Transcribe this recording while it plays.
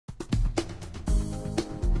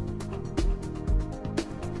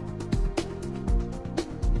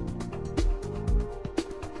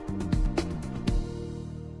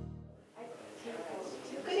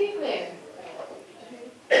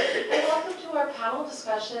panel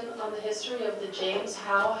discussion on the history of the James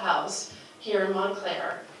Howe House here in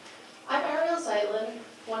Montclair. I'm Ariel Zeitlin,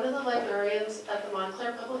 one of the librarians at the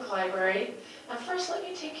Montclair Public Library, and first let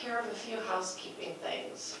me take care of a few housekeeping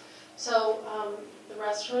things. So the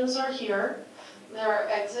restrooms are here. There are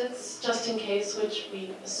exits just in case, which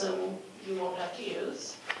we assume you won't have to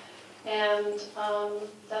use. And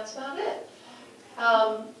that's about it.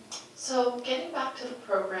 So getting back to the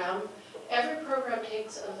program, every program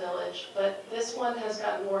takes a village, but this one has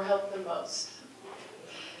gotten more help than most.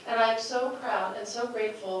 And I'm so proud and so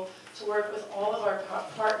grateful to work with all of our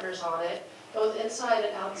partners on it, both inside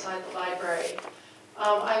and outside the library.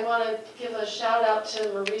 I want to give a shout out to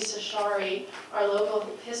Marisa Shari, our local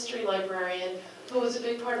history librarian, who was a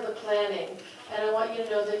big part of the planning. And I want you to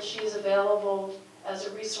know that she's available as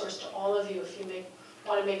a resource to all of you if you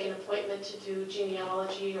want to make an appointment to do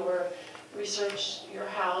genealogy or research your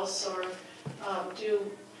house or do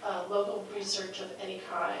local research of any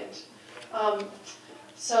kind.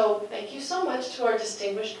 So thank you so much to our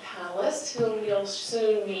distinguished panelists, whom you'll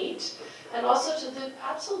soon meet, and also to the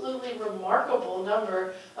absolutely remarkable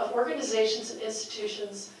number of organizations and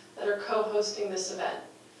institutions that are co-hosting this event.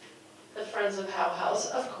 The Friends of Howe House,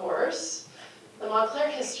 of course, the Montclair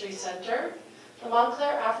History Center, the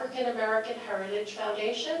Montclair African American Heritage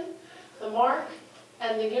Foundation, the MARC,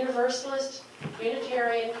 and the Universalist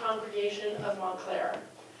Unitarian Congregation of Montclair.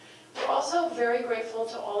 We're also very grateful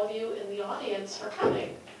to all of you in the audience for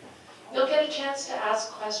coming. You'll get a chance to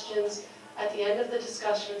ask questions at the end of the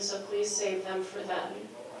discussion, so please save them for then.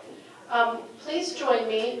 Please join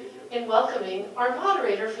me in welcoming our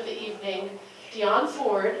moderator for the evening, Dion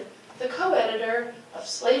Ford, the co-editor of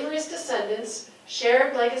Slavery's Descendants,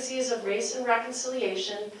 Shared Legacies of Race and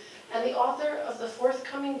Reconciliation, and the author of the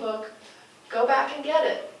forthcoming book, Go Back and Get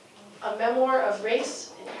It, a memoir of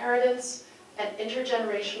race, inheritance, and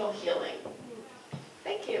intergenerational healing.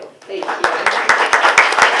 Thank you. Thank you.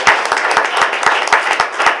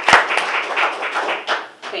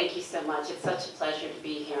 Thank you so much. It's such a pleasure to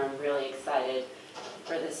be here. I'm really excited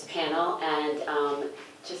for this panel. And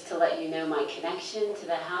just to let you know my connection to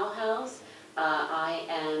the Howe House, I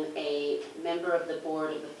am a member of the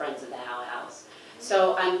board of the Friends of the Howe House.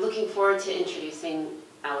 So I'm looking forward to introducing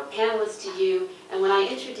our panelists to you. And when I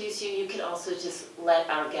introduce you, you could also just let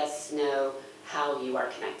our guests know how you are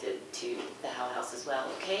connected to the Howe House as well,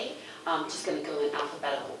 okay? I'm just going to go in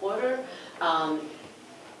alphabetical order.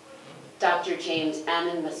 Dr. James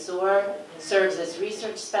Ammon Massour serves as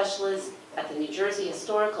research specialist at the New Jersey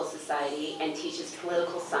Historical Society and teaches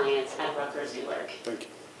political science at Rutgers, Newark. Thank you.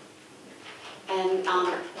 And,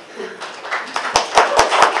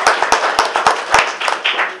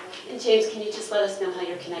 and James, can you just let us know how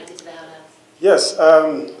you're connected to the Howe House? Yes,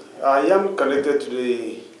 I am connected to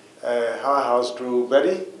the Howe House through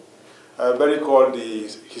Betty. Betty called the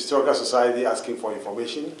Historical Society asking for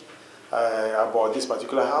information about this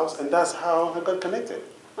particular house, and that's how I got connected.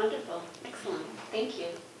 Wonderful. Excellent. Thank you.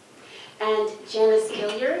 And Janice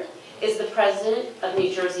Gilliard is the president of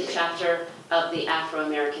New Jersey chapter of the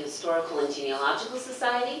Afro-American Historical and Genealogical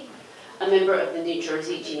Society, a member of the New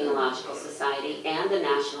Jersey Genealogical Society and the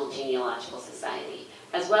National Genealogical Society,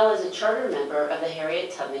 as well as a charter member of the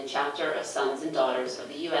Harriet Tubman chapter of Sons and Daughters of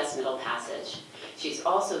the U.S. Middle Passage. She's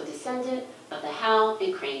also a descendant of the Howe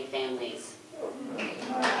and Crane families. Thank you so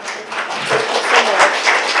much.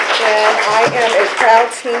 And I am a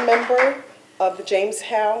proud team member of the James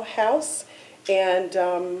Howe House. And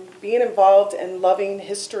being involved in loving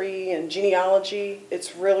history and genealogy,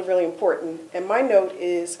 it's really, really important. And my note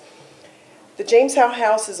is, the James Howe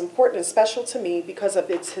House is important and special to me because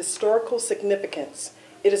of its historical significance.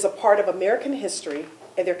 It is a part of American history,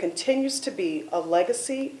 and there continues to be a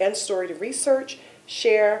legacy and story to research,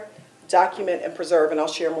 share, document, and preserve. And I'll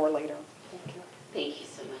share more later. Thank you. Thank you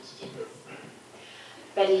so much, Janice.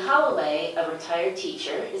 Betty Holloway, a retired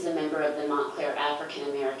teacher, is a member of the Montclair African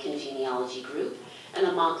American Genealogy Group and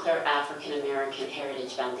the Montclair African American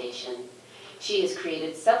Heritage Foundation. She has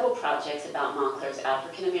created several projects about Montclair's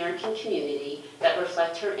African American community that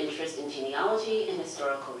reflect her interest in genealogy and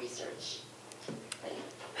historical research.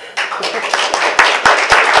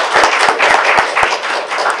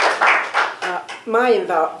 My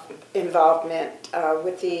involvement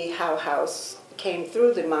with the Howe House came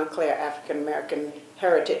through the Montclair African American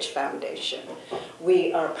Heritage Foundation.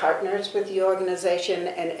 We are partners with the organization,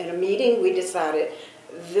 and in a meeting we decided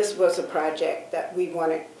this was a project that we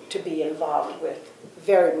wanted to be involved with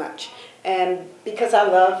very much. And because I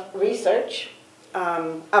love research,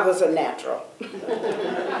 I was a natural.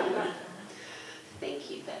 Thank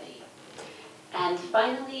you, Betty. And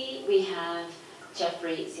finally, we have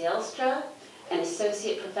Jeffrey Zielstra, an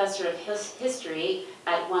associate professor of history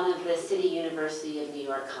at one of the City University of New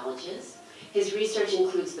York colleges. His research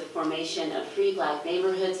includes the formation of free black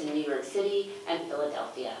neighborhoods in New York City and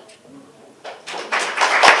Philadelphia.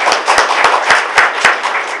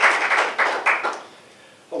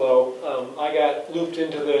 Hello, I got looped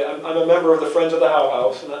into I'm a member of the Friends of the Howe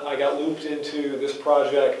House, and I got looped into this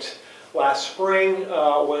project last spring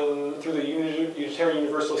through the Unitarian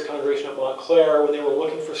Universalist Congregation at Montclair, when they were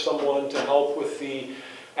looking for someone to help with the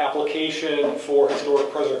application for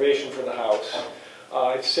historic preservation for the house.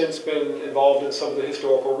 I've since been involved in some of the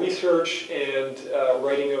historical research and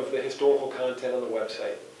writing of the historical content on the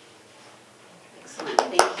website. Excellent,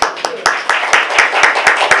 thank you.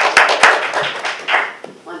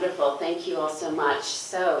 Wonderful, thank you all so much.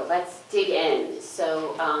 So let's dig in.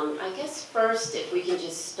 So I guess first, if we can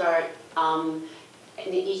just start, and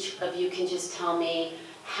each of you can just tell me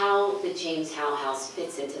how the James Howe House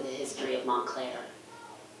fits into the history of Montclair.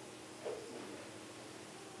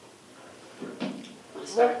 Want to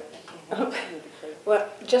start? Well,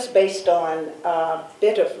 just based on a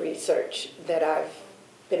bit of research that I've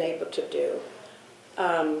been able to do,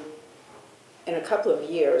 in a couple of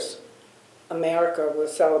years, America will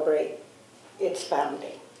celebrate its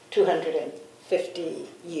founding, 250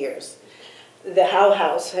 years. The Howe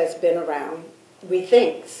House has been around, we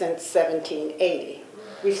think, since 1780.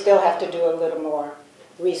 We still have to do a little more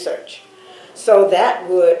research. So that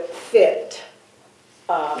would fit,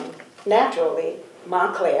 naturally,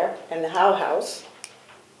 Montclair and the Howe House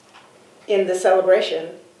in the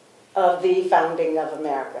celebration of the founding of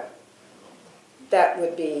America. That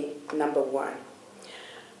would be number one.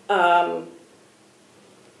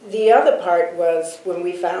 The other part was when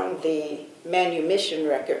we found the manumission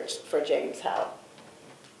records for James Howe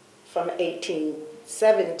from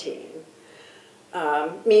 1817,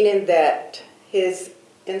 meaning that his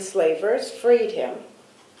enslavers freed him.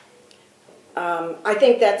 I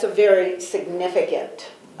think that's a very significant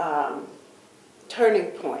turning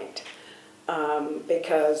point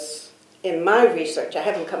because in my research, I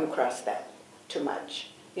haven't come across that too much.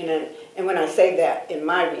 You know, and when I say that in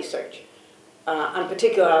my research, I'm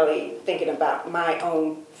particularly thinking about my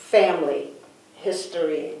own family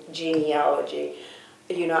history, genealogy.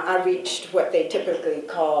 You know, I reached what they typically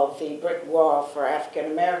call the brick wall for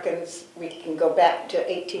African Americans. We can go back to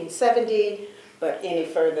 1870, but any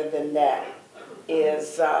further than that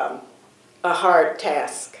is a hard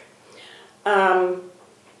task.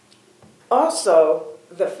 Also,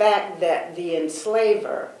 the fact that the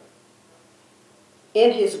enslaver,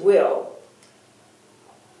 in his will,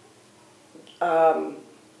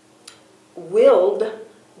 willed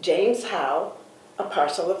James Howe a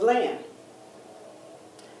parcel of land.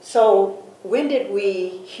 So when did we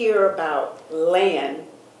hear about land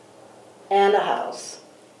and a house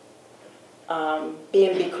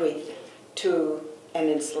being bequeathed to an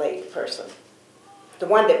enslaved person? The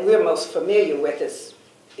one that we're most familiar with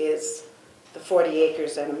is the 40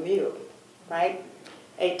 acres and a mule, right?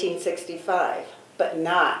 1865, but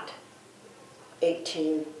not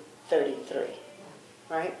 1833,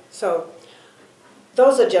 right? So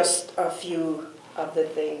those are just a few of the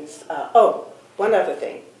things. One other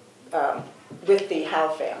thing, with the Howe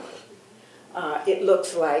family. It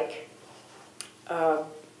looks like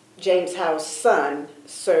James Howe's son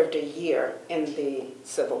served a year in the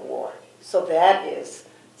Civil War. So that is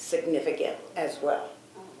significant as well.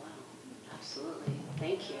 Oh, wow. Absolutely.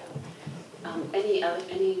 Thank you.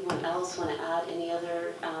 Anyone else want to add any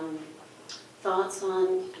other thoughts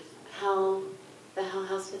on how the Howe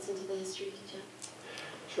House fits into the history, Jeff?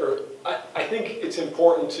 Sure. I think it's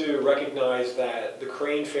important to recognize that the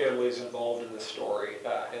Crane family is involved in this story.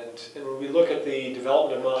 And when we look at the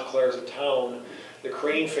development of Montclair as a town, the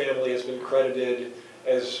Crane family has been credited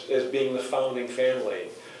as being the founding family.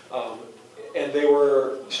 And they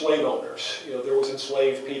were slave owners. You know, there was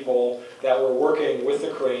enslaved people that were working with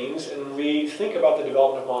the Cranes. And when we think about the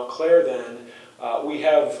development of Montclair then, we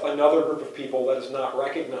have another group of people that is not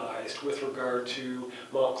recognized with regard to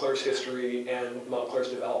Montclair's history and Montclair's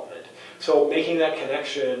development. So making that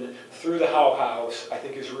connection through the Howe House, I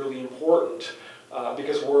think, is really important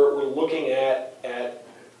because we're looking at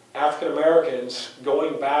African Americans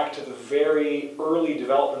going back to the very early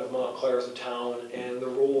development of Montclair as a town and the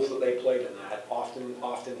roles that they played in that,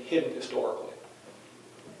 often hidden historically.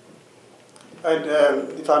 And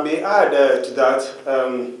if I may add to that,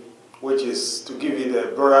 which is to give you the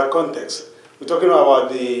broader context. We're talking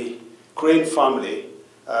about the Crane family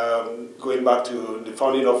going back to the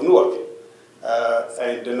founding of Newark.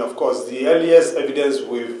 And then, of course, the earliest evidence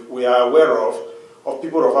we are aware of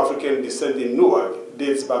people of African descent in Newark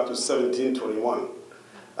dates back to 1721.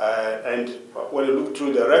 And when you look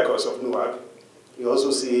through the records of Newark, you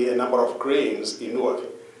also see a number of cranes in Newark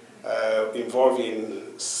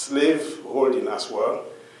involving slave holding as well.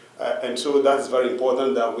 And so that's very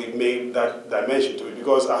important that we made that dimension to it,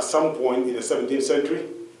 because at some point in the 17th century,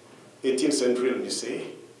 18th century, let me say,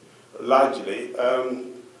 largely,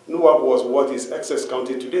 Newark was what is Essex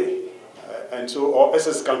County today. And so, or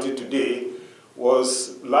Essex County today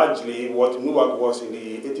was largely what Newark was in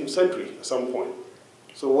the 18th century at some point.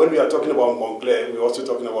 So when we are talking about Montclair, we're also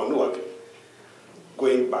talking about Newark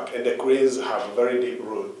going back, and the cranes have a very deep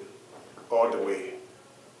road all the way.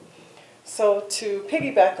 So to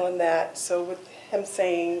piggyback on that, so with him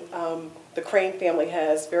saying the Crane family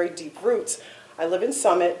has very deep roots, I live in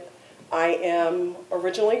Summit. I am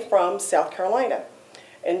originally from South Carolina.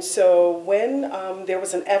 And so when there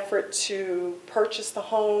was an effort to purchase the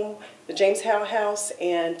home, the James Howe House,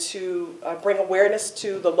 and to bring awareness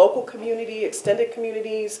to the local community, extended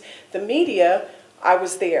communities, the media, I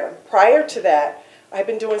was there. Prior to that, I've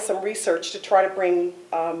been doing some research to try to bring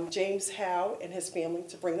James Howe and his family,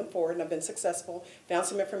 to bring them forward, and I've been successful, found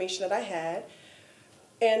some information that I had.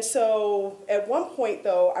 And so at one point,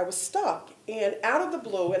 though, I was stuck, and out of the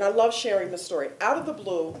blue, and I love sharing the story, out of the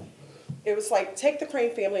blue, it was like, take the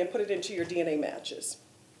Crane family and put it into your DNA matches.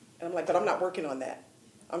 And I'm like, but I'm not working on that.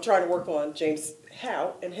 I'm trying to work on James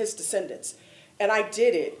Howe and his descendants. And I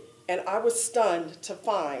did it, and I was stunned to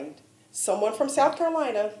find someone from South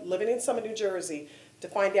Carolina living in Summit, New Jersey, to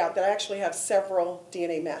find out that I actually have several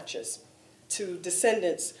DNA matches to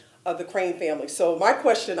descendants of the Crane family. So my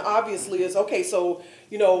question obviously is, okay, so,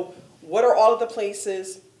 you know, what are all of the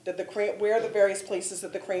places that the Crane, where are the various places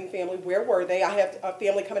that the Crane family, where were they? I have a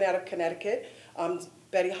family coming out of Connecticut.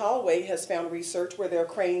 Betty Holloway has found research where there are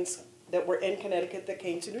cranes that were in Connecticut that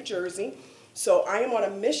came to New Jersey. So I am on a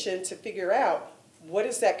mission to figure out what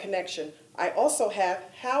is that connection. I also have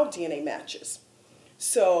Howe DNA matches.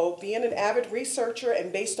 So being an avid researcher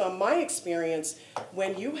and based on my experience,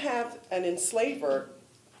 when you have an enslaver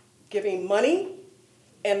giving money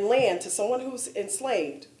and land to someone who's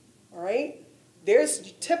enslaved, all right,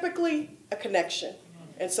 there's typically a connection.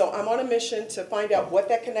 And so I'm on a mission to find out what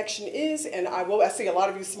that connection is, and I see a lot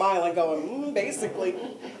of you smiling going, basically,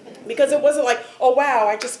 because it wasn't like, oh wow,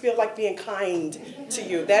 I just feel like being kind to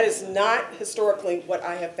you. That is not historically what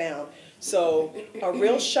I have found. So a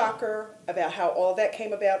real shocker about how all that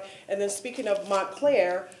came about. And then speaking of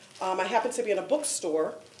Montclair, I happened to be in a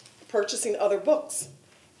bookstore purchasing other books.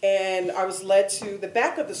 And I was led to the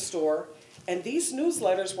back of the store, and these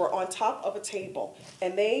newsletters were on top of a table.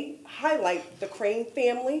 And they highlight the Crane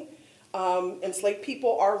family. Enslaved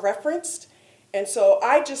people are referenced. And so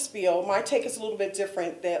I just feel, my take is a little bit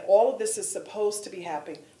different, that all of this is supposed to be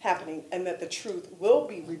happening, and that the truth will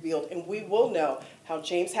be revealed, and we will know how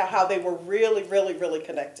they were really, really, really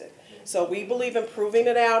connected. So we believe in proving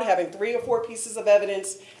it out, having 3 or 4 pieces of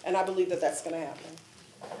evidence, and I believe that that's going to happen.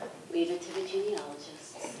 Leave it to the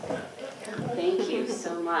genealogists. Thank you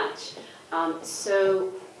so much. I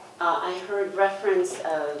heard reference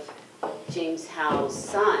of James Howe's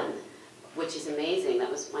son, which is amazing. That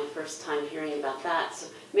was my first time hearing about that. So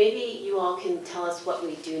maybe you all can tell us what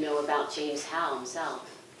we do know about James Howe himself.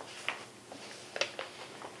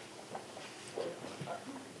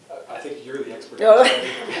 I think you're the expert.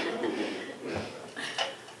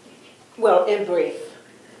 Well, in brief,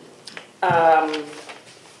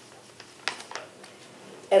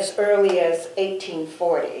 as early as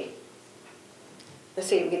 1840, let's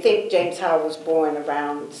see, we think James Howe was born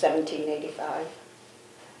around 1785.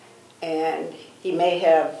 And he may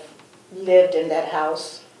have lived in that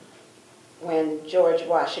house when George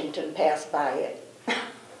Washington passed by it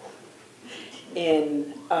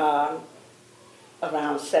in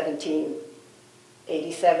around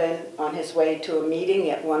 1787 on his way to a meeting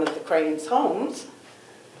at one of the Crane's homes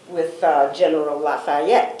with General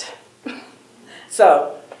Lafayette.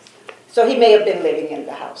 So he may have been living in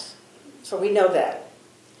the house. So we know that.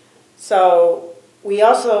 So we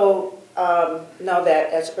also know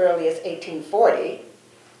that as early as 1840,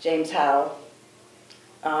 James Howe,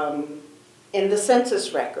 in the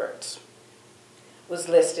census records, was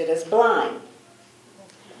listed as blind.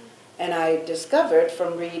 And I discovered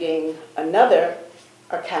from reading another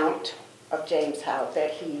account of James Howe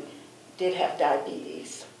that he did have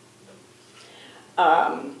diabetes.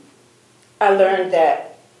 I learned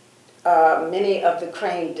that many of the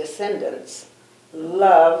Crane descendants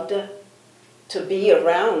loved to be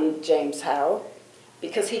around James Howe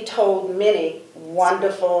because he told many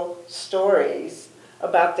wonderful stories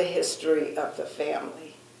about the history of the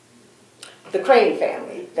family. The Crane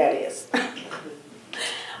family, that is.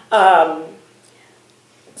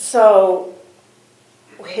 So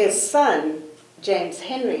his son, James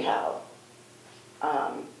Henry Howe,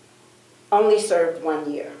 only served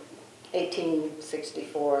 1 year,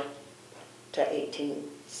 1864 to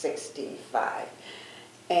 1865.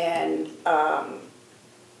 And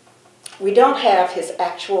we don't have his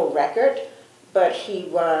actual record, but he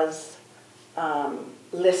was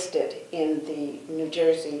listed in the New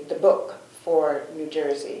Jersey, the book for New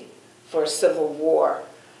Jersey for Civil War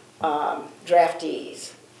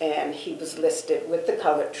draftees, and he was listed with the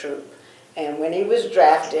colored troop. And when he was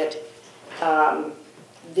drafted,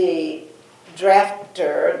 the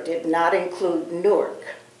drafter did not include Newark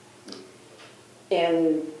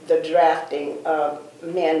in the drafting of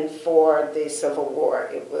men for the Civil War.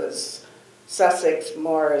 It was Sussex,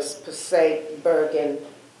 Morris, Passaic, Bergen,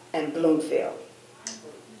 and Bloomfield,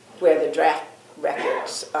 where the draft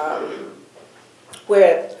records,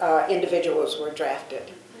 where individuals were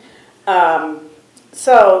drafted.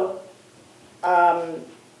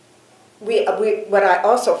 What I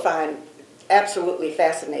also find absolutely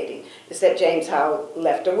fascinating is that James Howe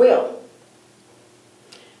left a will.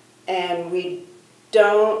 And we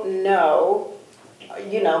don't know,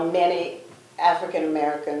 many African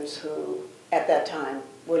Americans who at that time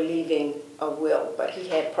were leaving a will, but he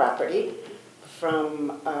had property from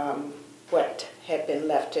what had been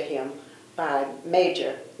left to him by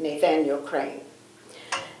Major Nathaniel Crane.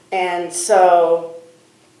 And so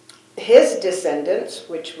his descendants,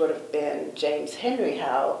 which would have been James Henry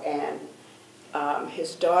Howe and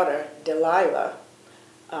his daughter Delilah,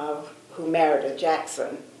 who married a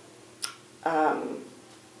Jackson,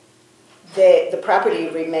 the property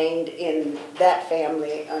remained in that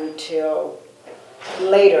family until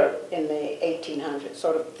later in the 1800s,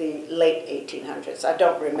 sort of the late 1800s. I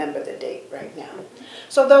don't remember the date right now.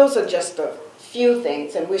 So those are just a few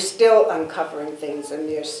things, and we're still uncovering things, and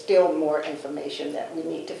there's still more information that we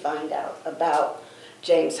need to find out about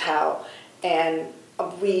James Howe. And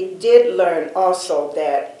we did learn also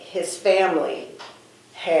that his family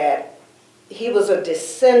he was a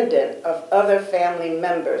descendant of other family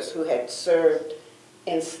members who had served,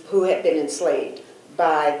 who had been enslaved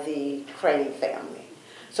by the Crane family.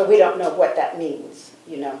 So we don't know what that means,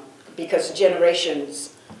 because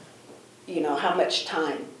generations, how much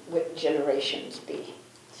time would generations be?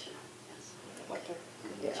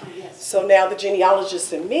 Yes. So now the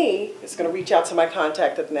genealogist in me is going to reach out to my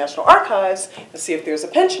contact at the National Archives and see if there's a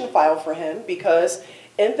pension file for him, because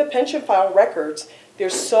in the pension file records,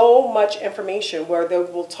 there's so much information where they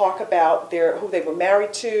will talk about who they were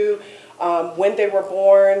married to, when they were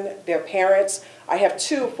born, their parents. I have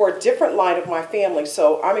two for a different line of my family,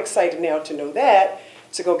 so I'm excited now to know that,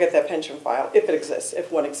 to go get that pension file, if it exists,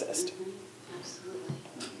 if one exists. Mm-hmm. Absolutely,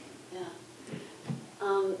 yeah.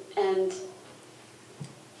 And,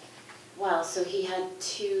 wow, so he had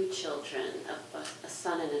two children, a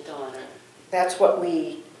son and a daughter. That's what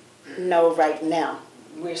we know right now.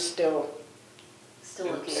 We're still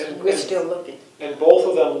looking. We're still looking. And both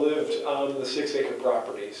of them lived on the 6-acre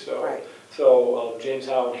property. So, right. So James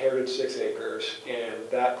Howe inherited 6 acres, and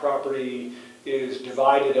that property is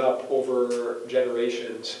divided up over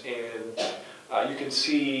generations. And you can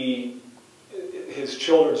see his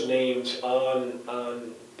children's names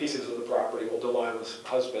on pieces of the property. Well, Delilah's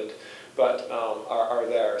husband, but are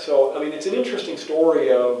there. So, I mean, it's an interesting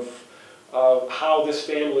story of how this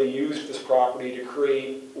family used this property to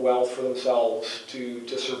create wealth for themselves, to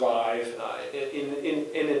survive in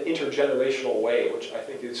an intergenerational way, which I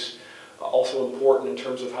think is also important in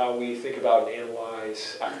terms of how we think about and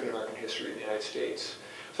analyze African American history in the United States.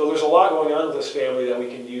 So there's a lot going on with this family that we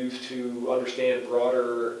can use to understand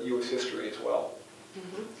broader U.S. history as well.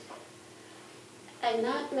 Mm-hmm. And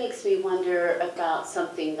that makes me wonder about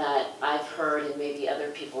something that I've heard, and maybe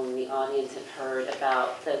other people in the audience have heard,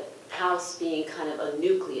 about the house being kind of a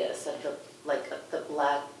nucleus of the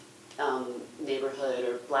black neighborhood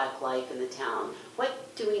or black life in the town. What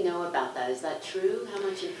do we know about that? Is that true? How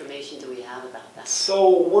much information do we have about that?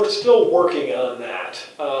 So we're still working on that,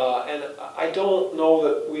 and I don't know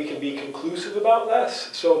that we can be conclusive about this.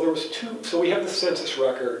 So so we have the census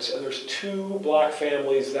records, and there's 2 black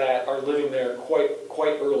families that are living there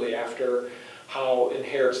quite early after Howe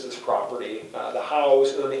inherits this property. The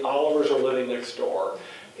Howes and then the Olivers are living next door.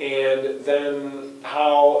 And then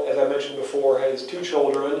Howe, as I mentioned before, has 2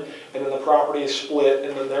 children, and then the property is split,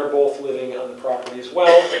 and then they're both living on the property as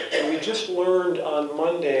well. And we just learned on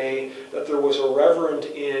Monday that there was a reverend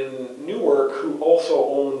in Newark who also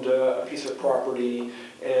owned a piece of property,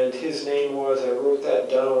 and his name was, I wrote that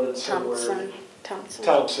down somewhere. Thompson.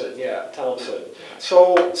 Thompson, yeah, Thompson.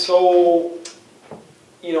 So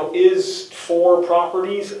is 4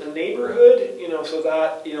 properties a neighborhood? So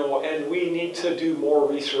that, and we need to do more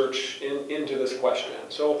research into this question.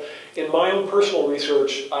 So in my own personal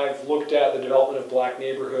research, I've looked at the development of black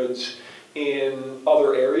neighborhoods in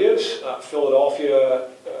other areas, Philadelphia,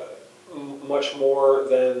 much more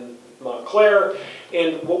than Montclair.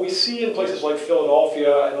 And what we see in places like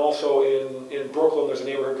Philadelphia and also in Brooklyn, there's a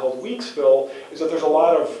neighborhood called Weeksville, is that there's a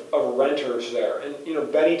lot of renters there.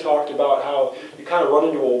 And Benny talked about how you kind of run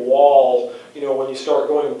into a wall, when you start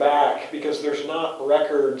going back, because there's not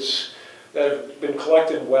records that have been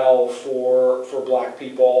collected well for black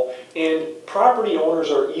people. And property owners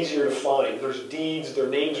are easier to find. There's deeds, their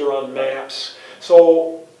names are on maps.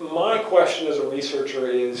 So my question as a researcher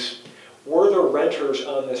is, were there renters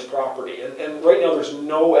on this property? And right now there's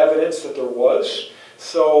no evidence that there was.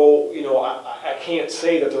 So, I can't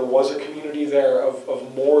say that there was a community there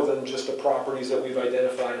of more than just the properties that we've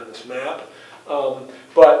identified on this map.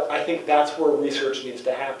 But I think that's where research needs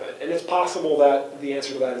to happen. And it's possible that the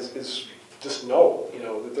answer to that is just no,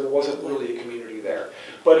 that there wasn't really a community there.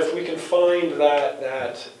 But if we can find that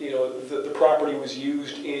the property was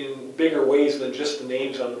used in bigger ways than just the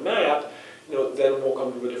names on the map, then we'll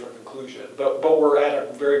come to a different conclusion. But we're at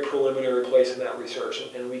a very preliminary place in that research,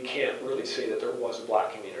 and we can't really say that there was a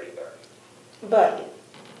black community there. But,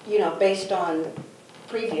 based on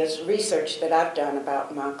previous research that I've done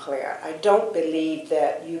about Montclair, I don't believe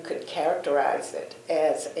that you could characterize it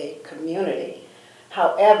as a community.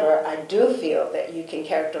 However, I do feel that you can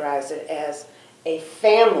characterize it as a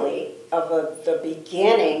family of the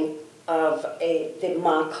beginning of the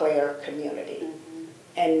Montclair community,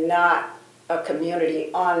 and not a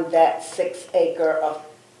community on that 6-acre of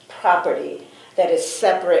property that is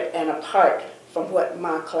separate and apart from what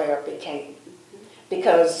Montclair became.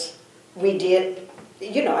 Because we did,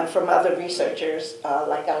 and from other researchers,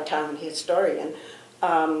 like our town historian,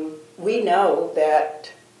 we know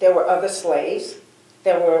that there were other slaves,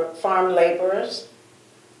 there were farm laborers,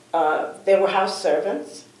 there were house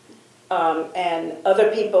servants, and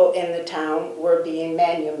other people in the town were being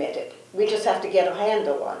manumitted. We just have to get a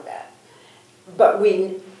handle on that. But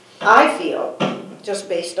I feel, just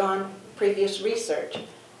based on previous research,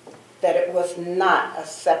 that it was not a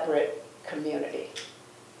separate community,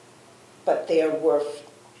 but they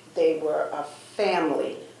were a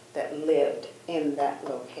family that lived in that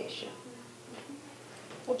location.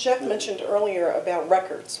 Well, Jeff mentioned earlier about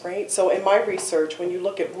records, right? So in my research, when you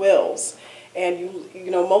look at wills, and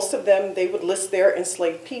most of them, they would list their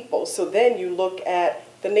enslaved people. So then you look at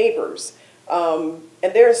the neighbors, and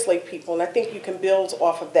they're enslaved people, and I think you can build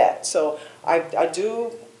off of that. So I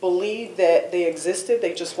do believe that they existed,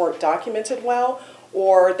 they just weren't documented well,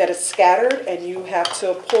 or that it's scattered, and you have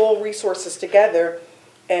to pull resources together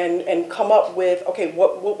and come up with, okay,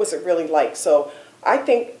 what was it really like? So I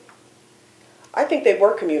think they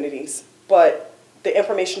were communities, but the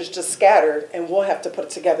information is just scattered, and we'll have to put it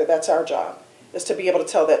together. That's our job, is to be able to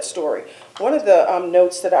tell that story. One of the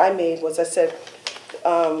notes that I made was, I said,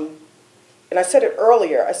 and I said it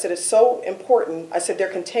earlier, I said it's so important, I said there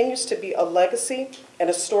continues to be a legacy and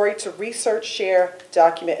a story to research, share,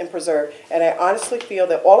 document, and preserve. And I honestly feel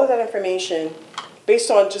that all of that information,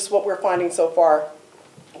 based on just what we're finding so far,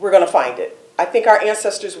 we're going to find it. I think our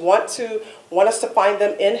ancestors want us to find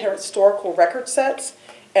them in historical record sets,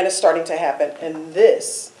 and it's starting to happen. And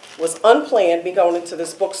this was unplanned, me going into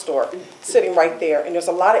this bookstore, sitting right there, and there's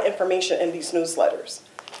a lot of information in these newsletters.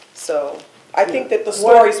 So I think that the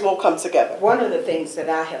stories will come together. One of the things that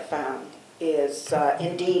I have found is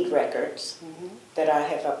Indeed records that I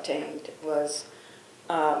have obtained was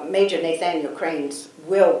Major Nathaniel Crane's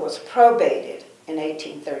will was probated in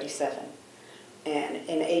 1837. And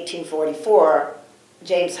in 1844,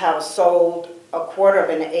 James Howe sold 1/4 of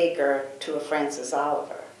an acre to a Francis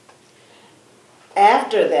Oliver.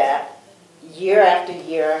 After that, year after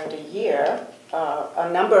year after year, a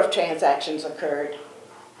number of transactions occurred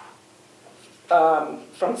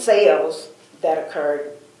from sales that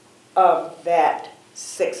occurred of that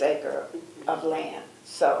 6-acre of land.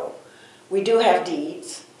 So we do have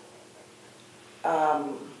deeds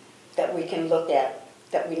that we can look at,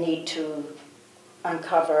 that we need to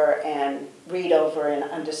uncover and read over and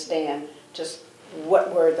understand just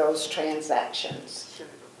what were those transactions. Sure.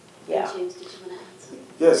 Yeah. James, did you want to add something?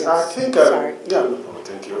 Yes, I think, Sorry. yeah, no problem,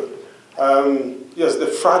 thank you. Yes, the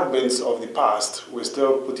fragments of the past, we're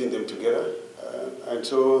still putting them together. And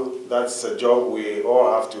so that's a job we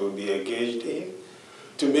all have to be engaged in,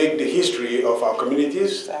 to make the history of our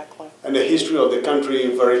communities and the history of the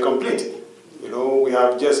country very complete. We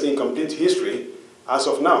have just incomplete history as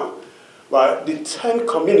of now. But the tent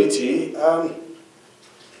community,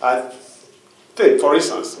 I take, for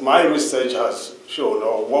instance, my research has shown,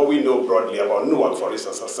 or what we know broadly about Newark, for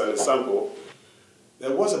instance, as an example,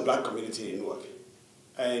 there was a black community in Newark.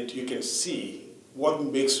 And you can see what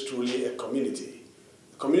makes truly a community.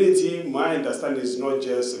 A community, my understanding, is not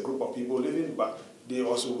just a group of people living, but they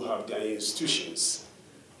also have their institutions,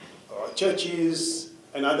 churches,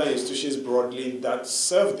 and other institutions broadly that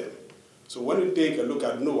serve them. So when you take a look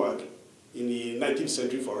at Newark, in the 19th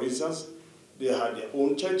century, for instance, they had their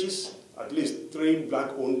own churches, at least 3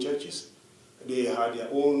 black-owned churches. They had their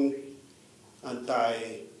own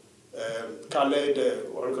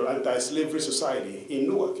anti-slavery society in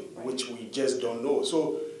Newark, which we just don't know.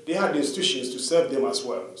 So they had institutions to serve them as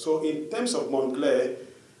well. So in terms of Montclair,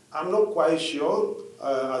 I'm not quite sure.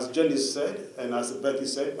 As Jenny said, and as Betty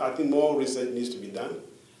said, I think more research needs to be done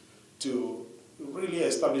to really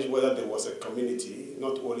establish whether there was a community,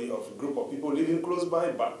 not only of a group of people living close by,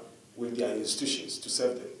 but with their institutions to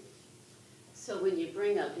serve them. So when you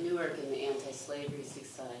bring up Newark and the Anti-Slavery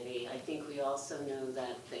Society, I think we also know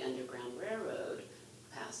that the Underground Railroad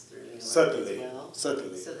passed through Newark Certainly, as well.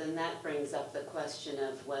 certainly. So then that brings up the question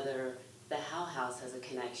of whether the Howe House has a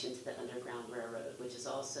connection to the Underground Railroad, which is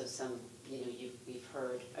also some, you've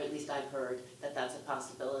heard, or at least I've heard, that that's a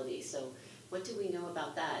possibility. So what do we know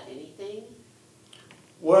about that? Anything?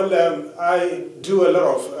 Well, I do a lot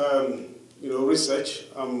of research.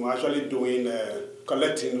 I'm actually doing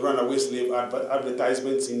collecting runaway slave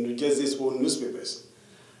advertisements in New Jersey's own newspapers.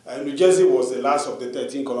 New Jersey was the last of the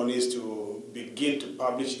 13 colonies to begin to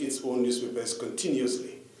publish its own newspapers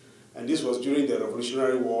continuously. And this was during the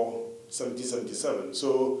Revolutionary War, 1777.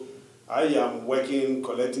 So I am working,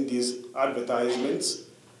 collecting these advertisements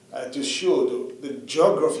to show the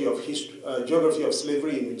geography of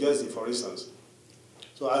slavery in New Jersey, for instance.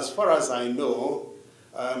 So as far as I know,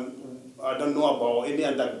 I don't know about any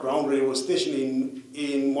underground railroad station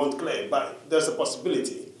in Montclair, but there's a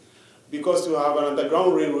possibility. Because to have an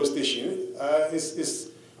underground railroad station,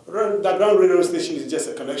 underground railroad station is just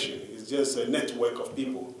a connection. It's just a network of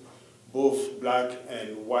people, both black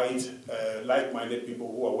and white, like-minded people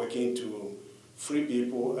who are working to free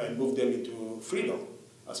people and move them into freedom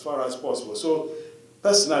as far as possible. So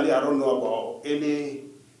personally, I don't know about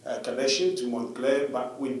any connection to Montclair,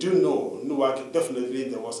 but we do know Newark, definitely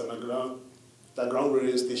there was an underground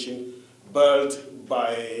railway station built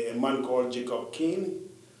by a man called Jacob King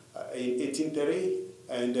in 1830,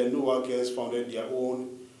 and the Newarkers founded their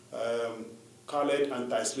own colored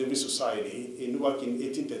anti-slavery society in Newark in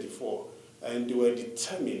 1834, and they were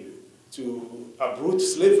determined to uproot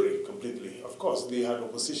slavery completely. Of course, they had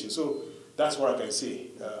opposition, so that's what I can say.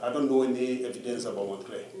 I don't know any evidence about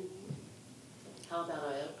Montclair. How about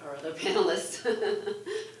our other panelists?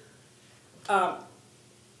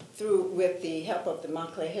 With the help of the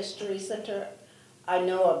Montclair History Center, I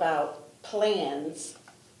know about plans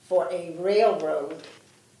for a railroad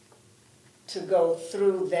to go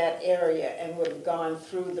through that area and would have gone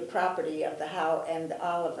through the property of the Howe and the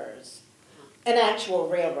Olivers. An actual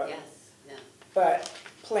railroad. Yes, yeah. But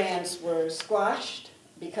plans were squashed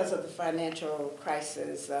because of the financial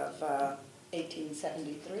crisis of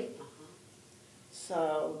 1873.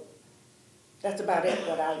 So that's about it,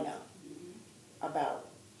 what I know about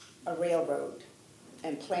a railroad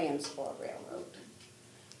and plans for a railroad.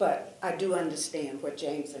 But I do understand what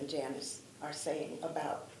James and Janice are saying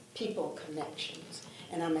about people connections,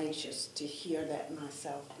 and I'm anxious to hear that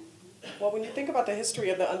myself. Well, when you think about the history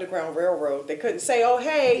of the Underground Railroad, they couldn't say, oh,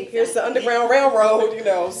 hey, here's the Underground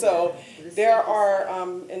Railroad, So there are,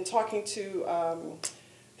 in talking to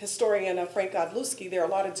historian Frank Godlewski, there are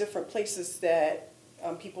a lot of different places that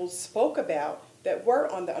people spoke about that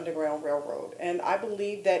were on the Underground Railroad. And I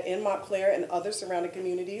believe that in Montclair and other surrounding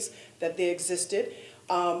communities that they existed.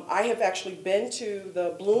 I have actually been to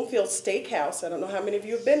the Bloomfield Steakhouse. I don't know how many of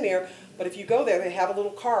you have been there, but if you go there, they have a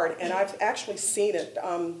little card, and I've actually seen it.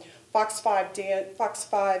 Fox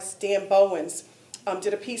 5's Dan Bowens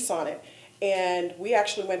did a piece on it. And we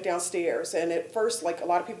actually went downstairs, and at first, like a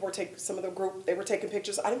lot of people were taking, some of the group, they were taking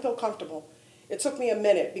pictures. I didn't feel comfortable. It took me a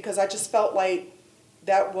minute because I just felt like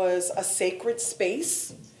that was a sacred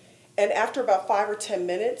space. And after about 5 or 10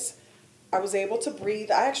 minutes, I was able to breathe.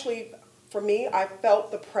 For me, I felt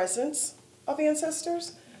the presence of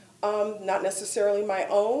ancestors, not necessarily my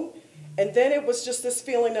own. And then it was just this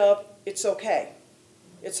feeling of, it's okay.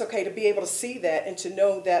 It's okay to be able to see that and to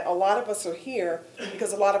know that a lot of us are here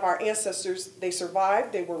because a lot of our ancestors, they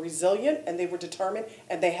survived, they were resilient, and they were determined,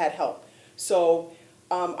 and they had help. So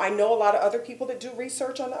I know a lot of other people that do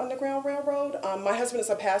research on the Underground Railroad. My husband is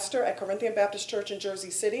a pastor at Corinthian Baptist Church in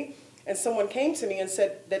Jersey City, and someone came to me and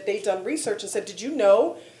said that they'd done research and said, did you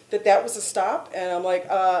know that that was a stop, and I'm like,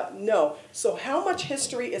 no. So how much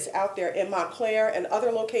history is out there in Montclair and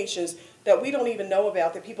other locations that we don't even know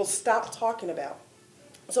about, that people stop talking about?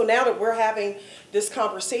 So now that we're having this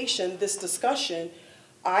conversation, this discussion,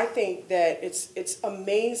 I think that it's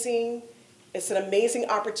amazing. It's an amazing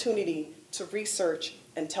opportunity to research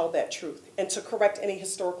and tell that truth and to correct any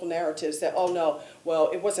historical narratives that, oh no,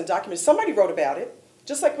 well, it wasn't documented. Somebody wrote about it.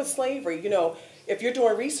 Just like with slavery, you know, if you're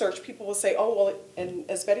doing research, people will say, oh, well, and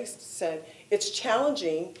as Betty said, it's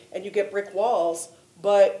challenging and you get brick walls,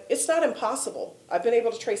 but it's not impossible. I've been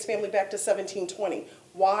able to trace family back to 1720.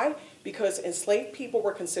 Why? Because enslaved people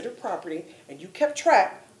were considered property and you kept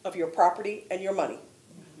track of your property and your money.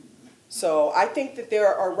 So I think that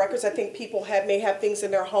there are records. I think people may have things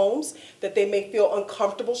in their homes that they may feel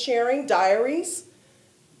uncomfortable sharing, diaries,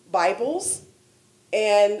 Bibles,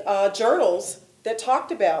 and journals that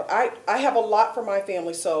talked about. I have a lot for my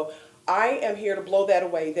family, so I am here to blow that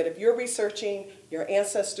away, that if you're researching your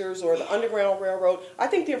ancestors or the Underground Railroad, I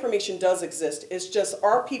think the information does exist. It's just,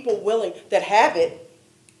 are people willing, that have it,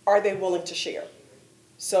 are they willing to share?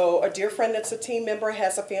 So a dear friend that's a team member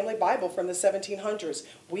has a family Bible from the 1700s.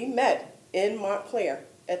 We met in Montclair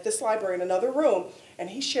at this library in another room, and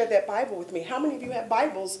he shared that Bible with me. How many of you have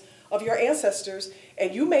Bibles of your ancestors,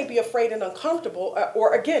 and you may be afraid and uncomfortable,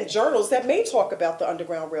 or again, journals that may talk about the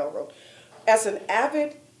Underground Railroad? As an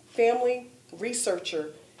avid family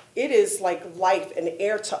researcher, it is like life and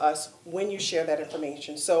air to us when you share that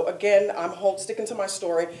information. So again, I'm sticking to my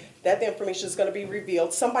story that the information is going to be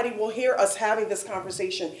revealed. Somebody will hear us having this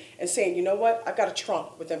conversation and saying, you know what, I've got a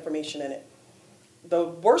trunk with information in it. The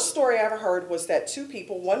worst story I ever heard was that two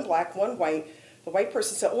people, one black, one white, the white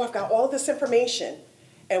person said, oh, I've got all this information,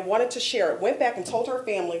 and wanted to share it, went back and told her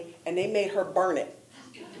family, and they made her burn it.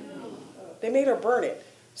 They made her burn it.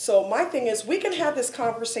 So my thing is, we can have this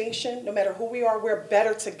conversation, no matter who we are, we're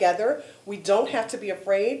better together. We don't have to be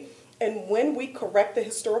afraid. And when we correct the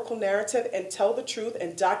historical narrative and tell the truth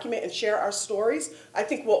and document and share our stories, I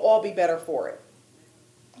think we'll all be better for it.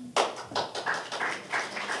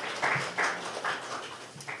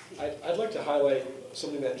 I'd like to highlight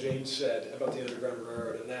something that James said about the Underground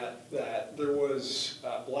Railroad, and that there was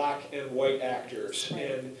black and white actors.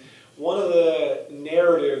 And one of the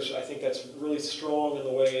narratives I think that's really strong in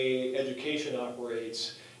the way education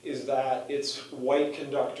operates is that it's white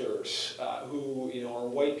conductors who are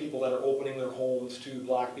white people that are opening their homes to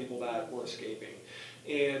black people that were escaping.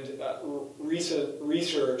 And recent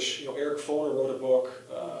research, Eric Foner wrote a book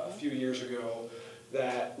a few years ago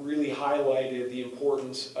that really highlighted the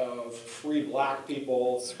importance of free black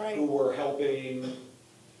people who were helping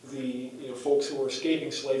the folks who were escaping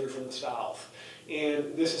slavery from the South.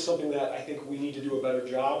 And this is something that I think we need to do a better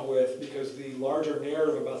job with, because the larger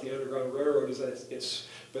narrative about the Underground Railroad is that it's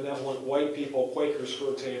benevolent white people, Quakers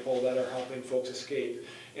for example, that are helping folks escape.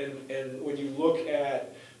 And when you look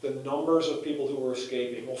at the numbers of people who were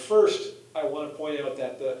escaping, well, first I want to point out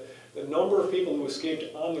that the number of people who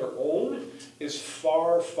escaped on their own is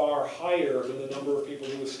far, far higher than the number of people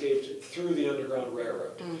who escaped through the Underground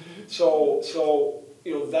Railroad. Mm-hmm. So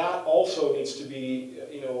that also needs to be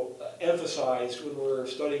emphasized when we're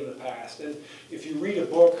studying the past. And if you read a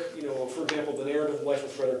book, for example, The Narrative Life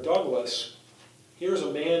of Frederick Douglass, here's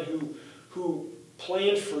a man who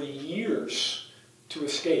planned for years to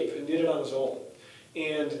escape and did it on his own.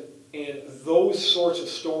 And those sorts of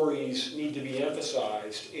stories need to be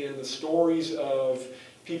emphasized. And the stories of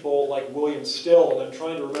people like William Still, and I'm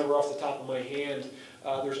trying to remember off the top of my hand,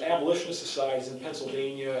 there's abolitionist societies in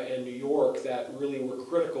Pennsylvania and New York that really were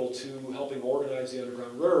critical to helping organize the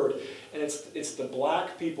Underground Railroad. And it's the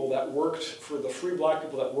black people that worked for, the free black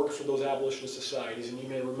people that worked for those abolitionist societies, and you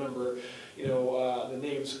may remember the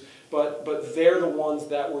names, but they're the ones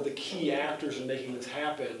that were the key actors in making this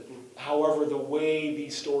happen. However, the way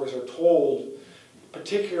these stories are told,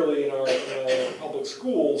 particularly in our public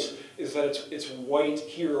schools, is that it's white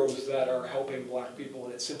heroes that are helping black people,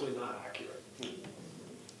 and it's simply not accurate.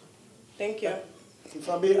 Thank you. If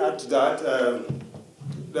I may add to that,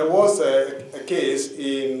 there was a case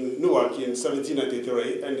in Newark in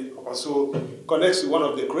 1793, and it also connects to one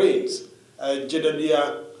of the cranes,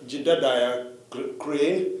 Jedediah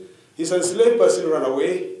Crane. His enslaved person ran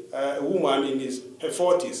away, a woman in her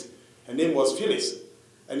 40s. Her name was Phyllis,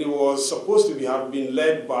 and he was supposed to have been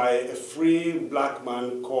led by a free black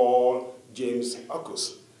man called James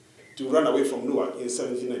Hawkes to run away from Newark in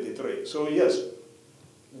 1793. So yes,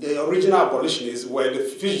 the original abolitionists were the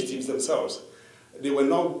fugitives themselves. They were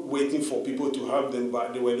not waiting for people to help them,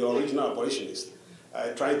 but they were the original abolitionists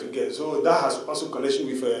trying to get. So that has also connection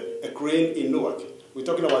with a crane in Newark. We're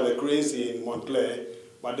talking about the cranes in Montclair.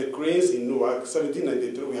 But the cranes in Newark,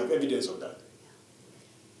 1793, we have evidence of that.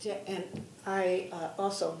 Yeah, and I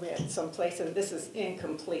also read someplace, and this is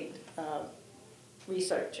incomplete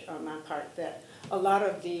research on my part, that a lot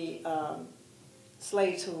of the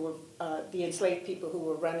slaves who were, the enslaved people who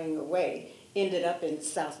were running away ended up in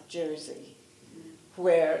South Jersey,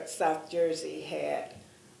 where South Jersey had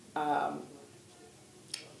a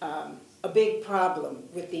big problem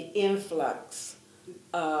with the influx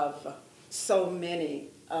of so many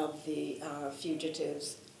of the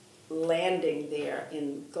fugitives landing there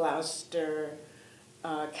in Gloucester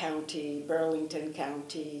County, Burlington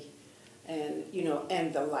County, and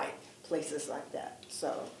and the like, places like that.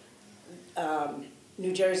 So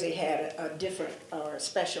New Jersey had a different or a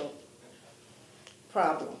special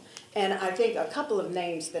problem. And I think a couple of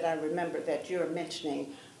names that I remember that you're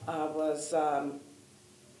mentioning was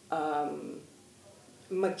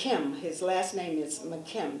McKim. His last name is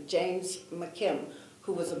McKim, James McKim,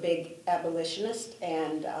 who was a big abolitionist,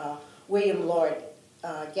 and William Lloyd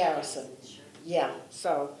Garrison. Yeah,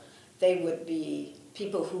 so they would be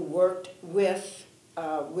people who worked with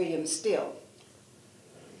William Still.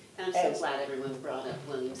 And I'm so glad everyone brought up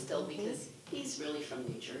William Still, because he's really from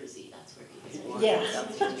New Jersey. That's where he was born.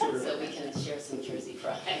 Yes. So we can share some Jersey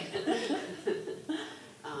pride.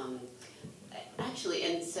 Actually,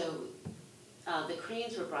 and so the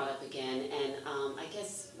cranes were brought up again, and I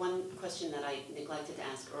guess one question that I neglected to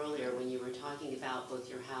ask earlier when you were talking about both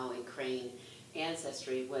your Howe and crane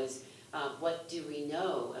ancestry was, what do we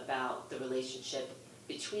know about the relationship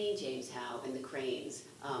between James Howe and the cranes?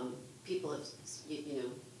 People have,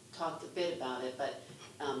 talked a bit about it, but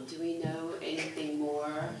do we know anything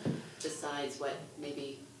more besides what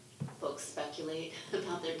maybe folks speculate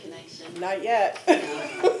about their connection? Not yet,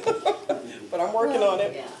 but I'm working on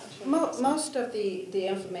it. Yeah. Most of the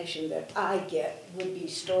information that I get would be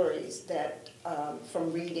stories that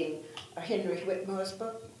from reading Henry Whitmore's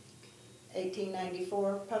book,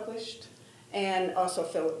 1894, published, and also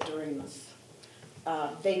Philip Dreamer's.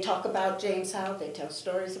 They talk about James Howe, they tell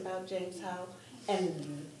stories about James Howe,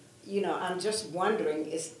 and I'm just wondering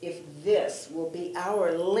if this will be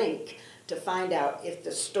our link to find out if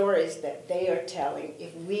the stories that they are telling,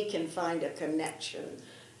 if we can find a connection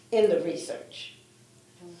in the research,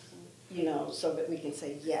 so that we can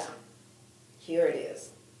say, yeah, here it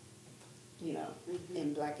is,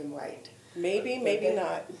 in black and white. Maybe, maybe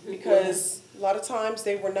not, because a lot of times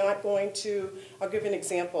they were not going to. I'll give you an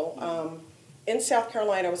example. In South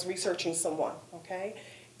Carolina, I was researching someone, okay,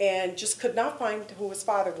 and just could not find who his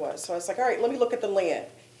father was. So I was like, all right, let me look at the land.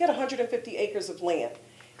 He had 150 acres of land.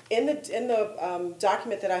 In the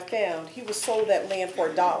document that I found, he was sold that land for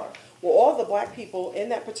 $1. Well, all the black people in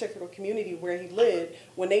that particular community where he lived,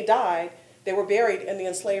 when they died, they were buried in the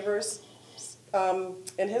enslavers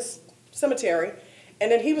in his cemetery.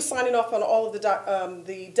 And then he was signing off on all of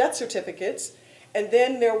the death certificates. And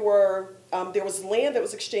then there was land that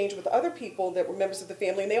was exchanged with other people that were members of the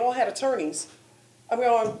family, and they all had attorneys. I'm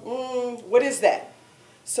going, what is that?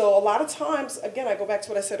 So a lot of times, again, I go back to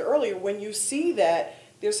what I said earlier, when you see that,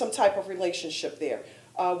 there's some type of relationship there.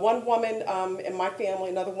 One woman in my family,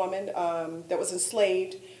 another woman that was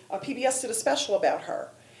enslaved, PBS did a special about her.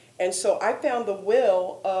 And so I found the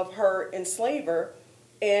will of her enslaver,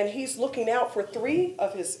 and he's looking out for 3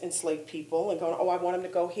 of his enslaved people and going, oh, I want him to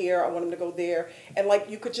go here, I want him to go there. And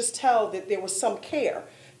like you could just tell that there was some care.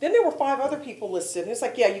 Then there were 5 other people listed, and it's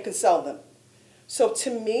like, yeah, you can sell them. So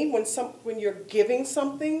to me, when you're giving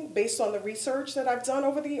something based on the research that I've done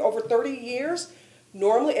over 30 years,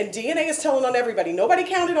 normally, and DNA is telling on everybody. Nobody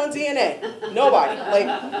counted on DNA. Nobody.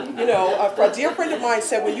 A dear friend of mine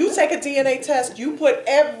said, when you take a DNA test, you put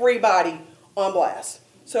everybody on blast.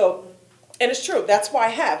 So, and it's true. That's why I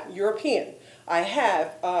have European. I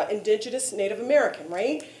have Indigenous Native American,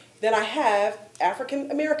 right? Then I have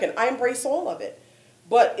African American. I embrace all of it.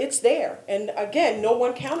 But it's there. And again, no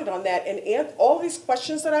one counted on that. And all these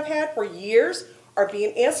questions that I've had for years are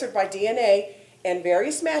being answered by DNA and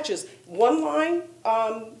various matches. One line,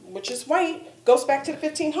 which is white, goes back to the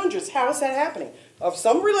 1500s. How is that happening?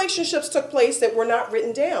 Some relationships took place that were not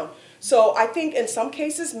written down. So I think in some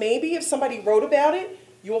cases, maybe if somebody wrote about it,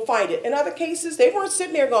 you will find it. In other cases, they weren't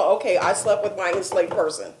sitting there going, okay, I slept with my enslaved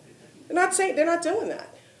person. They're not doing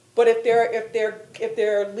that. But if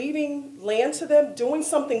they're leaving land to them, doing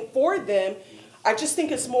something for them, I just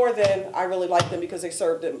think it's more than I really like them because they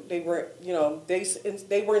served them. They were,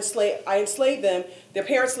 they were enslaved. I enslaved them. Their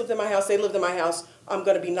parents lived in my house. They lived in my house. I'm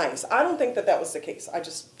going to be nice. I don't think that was the case. I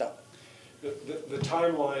just don't. The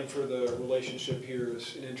timeline for the relationship here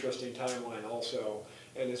is an interesting timeline also.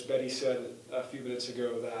 And as Betty said a few minutes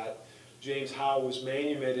ago, that James Howe was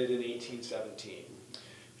manumitted in 1817.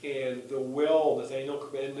 and the will,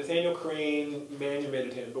 Nathaniel Crane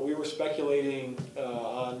manumitted him, but we were speculating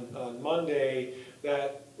on Monday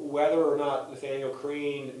that whether or not Nathaniel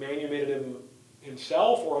Crane manumitted him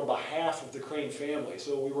himself or on behalf of the Crane family.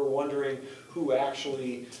 So we were wondering who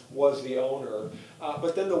actually was the owner.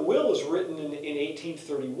 But then the will is written in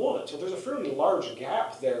 1831, so there's a fairly large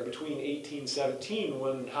gap there between 1817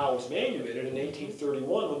 when Howe was manumitted and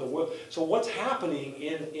 1831 when the will. So what's happening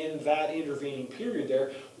in that intervening period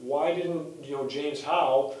there? Why didn't James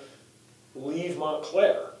Howe leave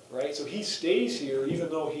Montclair, right? So he stays here even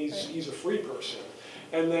though he's a free person.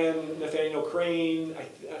 And then Nathaniel Crane,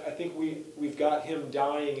 I think we've got him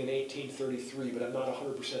dying in 1833, but I'm not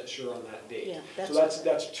 100% sure on that date. Yeah, so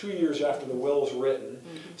that's 2 years after the will is written.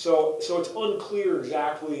 Mm-hmm. So it's unclear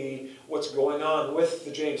exactly what's going on with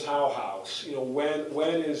the James Howe house.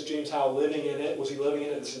 When is James Howe living in it? Was he living in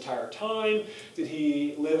it this entire time? Did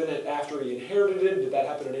he live in it after he inherited it? Did that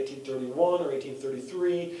happen in 1831 or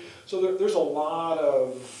 1833? So there's a lot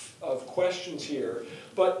of questions here.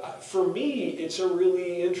 But for me, it's a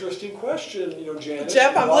really interesting question, Janice.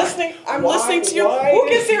 Jeff, I'm listening to you. Who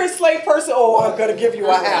can see a slave person? Oh, I'm going to give you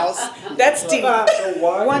a house. That's deep. So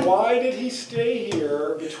why did he stay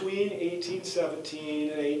here between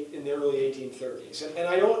 1817 and in the early 1830s? And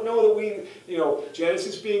I don't know that Janice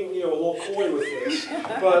is being a little coy with this,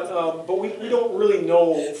 but we don't really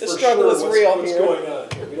know for sure what's going on here.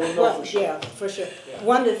 We don't know for sure. Yeah, for sure. Yeah.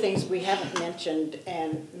 One of the things we haven't mentioned,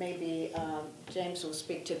 and maybe James will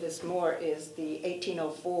speak to this more, is the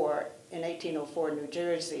 1804, New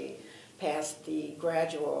Jersey passed the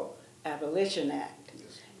Gradual Abolition Act.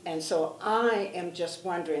 And so I am just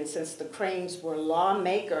wondering, since the Cranes were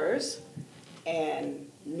lawmakers and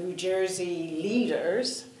New Jersey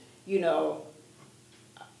leaders, how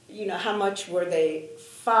much were they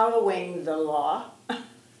following the law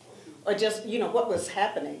or just, what was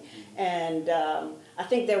happening? And I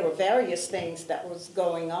think there were various things that was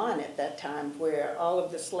going on at that time where all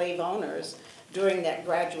of the slave owners during that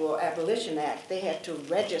Gradual Abolition Act, they had to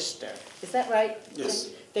register. Is that right? Yes.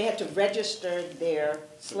 They had to register their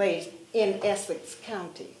slaves in Essex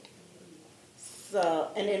County. So,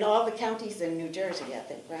 and in all the counties in New Jersey, I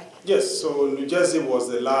think, right? Yes, so New Jersey was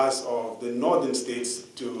the last of the northern states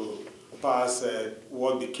to pass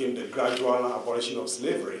what became the Gradual Abolition of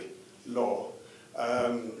Slavery law.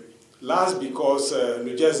 Last because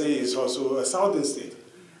New Jersey is also a southern state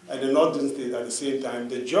and a northern state at the same time.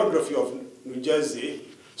 The geography of New Jersey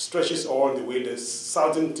stretches all the way. The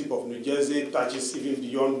southern tip of New Jersey touches even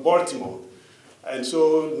beyond Baltimore. And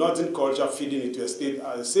so northern culture feeding into a state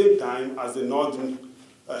at the same time as the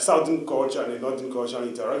southern culture and the northern culture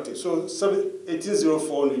interacting. So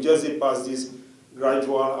 1804, New Jersey passed this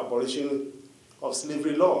Gradual Abolition of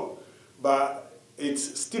Slavery law. But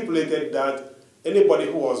it's stipulated that anybody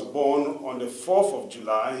who was born on the 4th of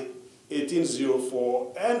July,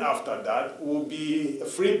 1804, and after that will be a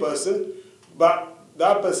free person, but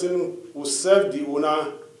that person will serve the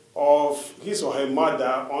owner of his or her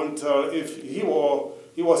mother until if he was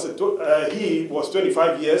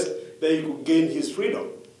 25 years, then he could gain his freedom.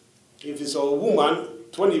 If it's a woman,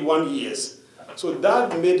 21 years. So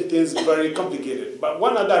that made things very complicated. But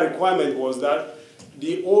one other requirement was that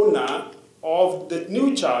the owner of the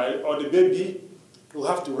new child or the baby will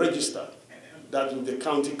have to register that with the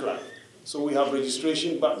county clerk. So we have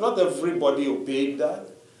registration, but not everybody obeyed that.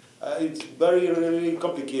 It's very, really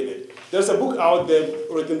complicated. There's a book out there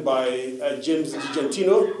written by James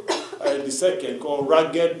Gentino II called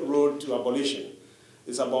Rugged Road to Abolition.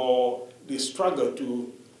 It's about the struggle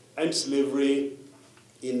to end slavery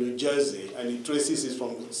in New Jersey, and it traces it from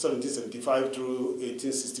 1775 through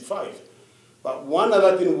 1865. But one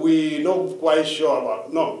other thing we're not quite sure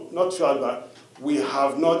about, not sure about, we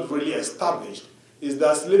have not really established, is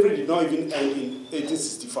that slavery did not even end in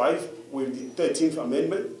 1865 with the 13th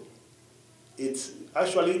Amendment. It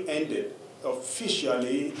actually ended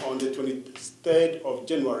officially on the 23rd of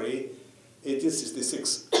January,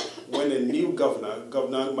 1866, when a new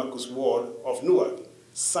Governor Marcus Ward of Newark,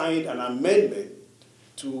 signed an amendment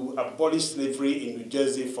to abolish slavery in New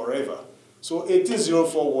Jersey forever. So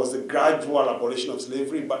 1804 was the gradual abolition of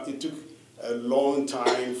slavery, but it took a long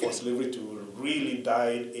time for slavery to really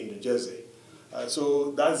die in New Jersey.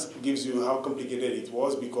 So that gives you how complicated it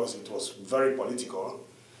was, because it was very political.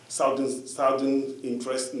 Southern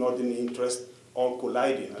interest, northern interest, all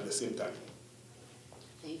colliding at the same time.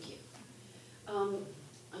 Thank you. I'm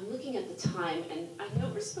looking at the time, and I know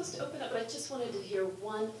we're supposed to open up, but I just wanted to hear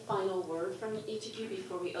one final word from each of you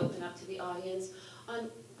before we open up to the audience on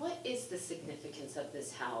what is the significance of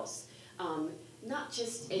this house, not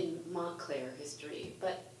just in Montclair history,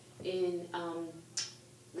 but in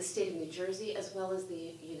the state of New Jersey as well as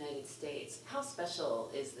the United States. How special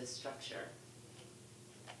is this structure?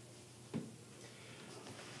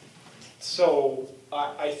 So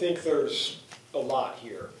I think there's a lot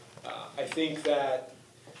here. I think that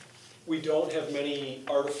we don't have many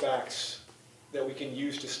artifacts that we can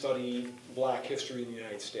use to study black history in the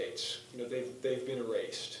United States. You know, they've been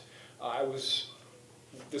erased. I was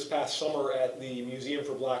this past summer at the Museum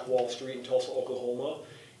for Black Wall Street in Tulsa, Oklahoma,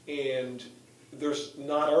 and there's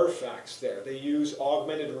not artifacts there. They use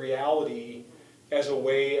augmented reality as a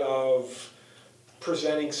way of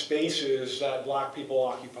presenting spaces that black people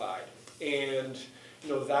occupied. And you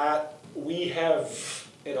know, that we have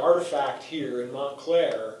an artifact here in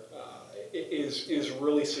Montclair is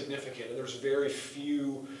really significant, and there's very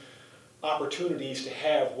few opportunities to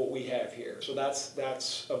have what we have here. So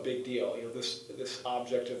that's a big deal. You know, this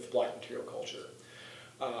object of black material culture.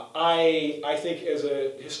 I think as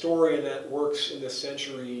a historian that works in this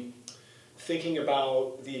century, thinking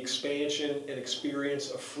about the expansion and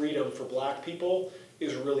experience of freedom for black people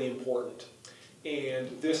is really important. And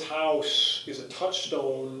this house is a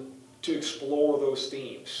touchstone to explore those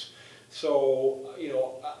themes. So, you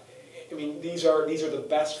know, I mean, these are the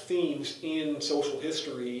best themes in social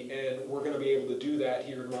history, and we're going to be able to do that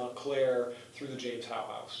here in Montclair through the James Howe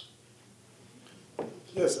House.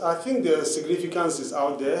 Yes, I think the significance is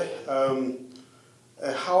out there.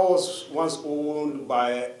 A house once owned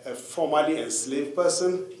by a formerly enslaved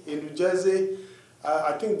person in New Jersey.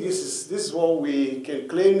 I think this is what we can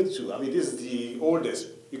claim to. I mean, this is the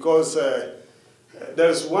oldest, because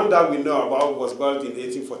there's one that we know about, was built in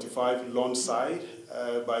 1845, Lawnside,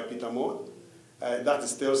 by Peter Moore. That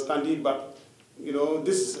is still standing, but you know,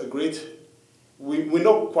 this is a great. We're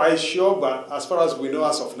not quite sure, but as far as we know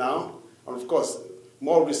as of now, and of course,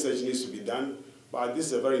 more research needs to be done. But this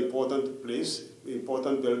is a very important place,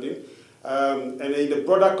 important building. And in the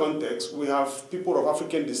broader context, we have people of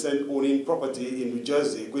African descent owning property in New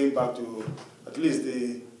Jersey going back to at least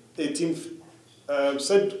the 18th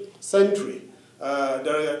century.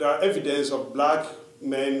 There are evidence of black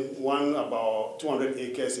men, one about 200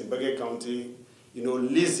 acres in Bergen County, you know,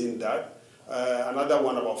 leasing that. Another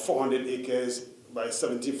one about 400 acres by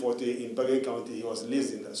 1740 in Bergen County, he was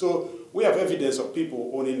leasing that. So we have evidence of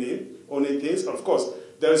people owning things. Of course,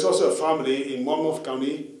 there is also a family in Monmouth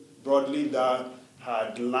County, broadly, that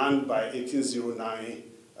had land by 1809,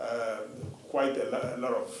 quite a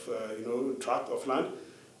lot of you know, tract of land.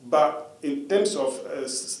 But in terms of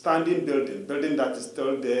standing building that is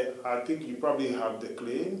still there, I think you probably have the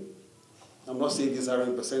claim. I'm not saying this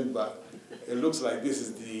 100%, but it looks like this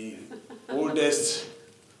is the oldest,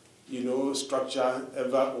 you know, structure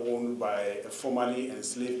ever owned by a formerly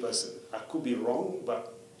enslaved person. I could be wrong,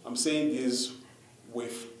 but I'm saying this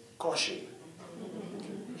with caution.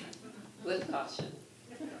 With caution.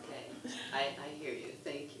 Okay, I hear you.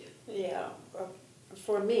 Thank you. Yeah,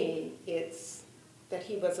 for me, it's that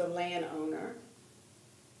he was a landowner.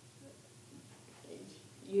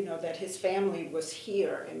 You know, that his family was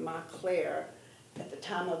here in Montclair at the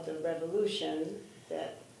time of the Revolution.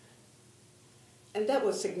 And that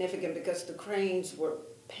was significant because the Cranes were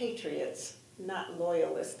patriots, not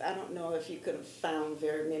loyalists. I don't know if you could have found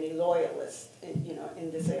very many loyalists, you know, in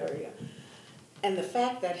this area. And the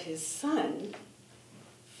fact that his son,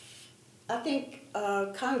 I think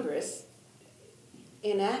Congress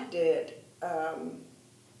enacted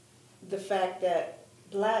the fact that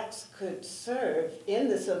blacks could serve in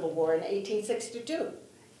the Civil War in 1862.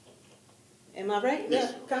 Am I right?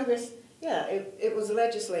 Yes. Yeah, Congress, yeah, it was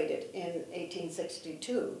legislated in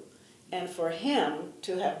 1862. And for him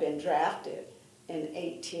to have been drafted in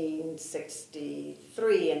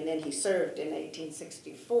 1863, and then he served in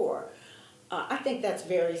 1864, I think that's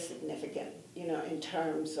very significant, you know, in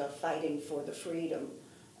terms of fighting for the freedom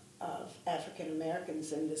of African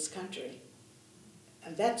Americans in this country.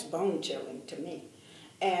 And that's bone-chilling to me.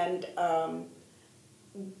 And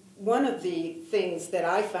one of the things that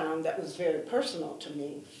I found that was very personal to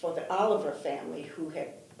me for the Oliver family, who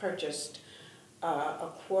had purchased a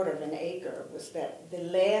quarter of an acre, was that the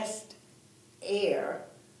last heir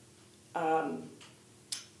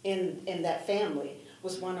in that family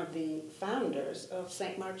was one of the founders of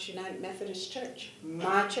St. Mark's United Methodist Church,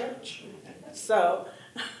 my church. So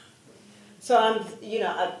I'm, you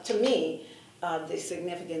know, to me, the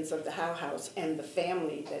significance of the Howe House and the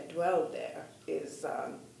family that dwelled there is,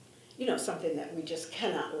 you know, something that we just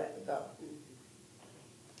cannot let go.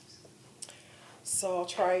 So I'll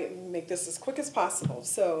try and make this as quick as possible.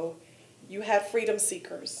 So you have freedom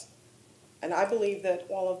seekers. And I believe that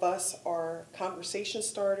all of us are conversation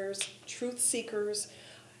starters, truth seekers.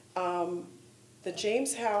 The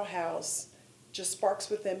James Howe House just sparks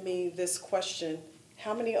within me this question: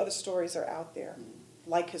 how many other stories are out there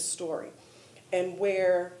like his story? And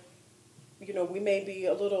where, you know, we may be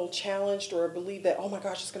a little challenged or believe that, oh my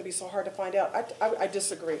gosh, it's going to be so hard to find out. I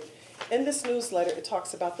disagree. In this newsletter, it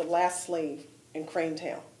talks about the last slave in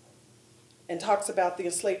Cranetown and talks about the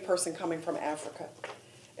enslaved person coming from Africa.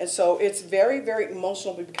 And so it's very, very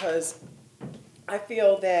emotional because I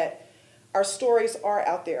feel that our stories are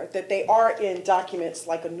out there, that they are in documents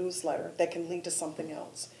like a newsletter that can lead to something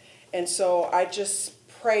else. And so I just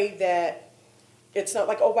pray that it's not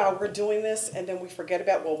like, oh, wow, we're doing this, and then we forget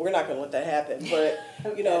about, well, we're not going to let that happen. But,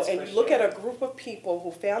 you know, and you look at a group of people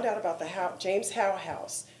who found out about the James Howe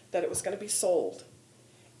house, that it was going to be sold.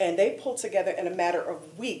 And they pulled together in a matter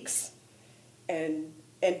of weeks and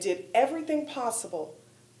did everything possible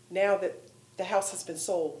now that the house has been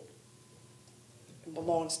sold and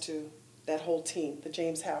belongs to that whole team, the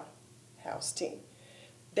James Howe house team.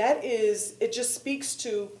 That is, it just speaks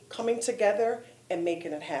to coming together and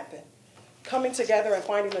making it happen. Coming together and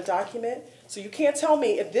finding a document. So you can't tell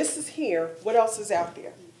me if this is here, what else is out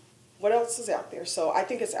there? What else is out there? So I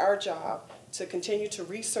think it's our job to continue to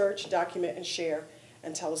research, document, and share,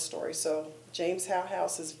 and tell a story. So James Howe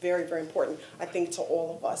House is very, very important, I think, to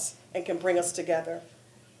all of us, and can bring us together.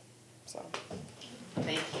 So.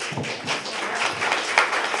 Thank you.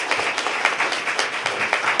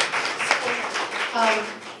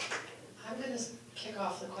 I'm going to kick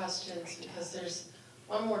off the questions because there's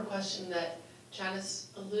one more question that Janice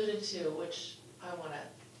alluded to, which I want to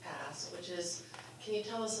ask, which is, can you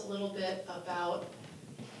tell us a little bit about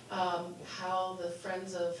how the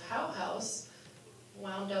Friends of Howe House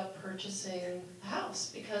wound up purchasing the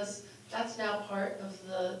house? Because that's now part of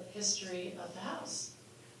the history of the house.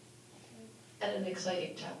 And an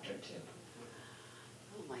exciting chapter, too.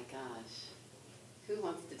 Oh my gosh. Who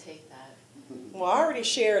wants to take that? Well, I already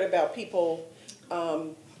shared about people,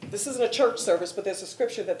 this isn't a church service, but there's a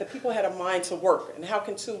scripture that the people had a mind to work. And how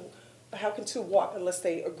can two walk unless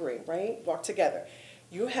they agree, right? Walk together.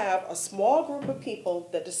 You have a small group of people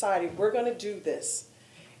that decided we're going to do this.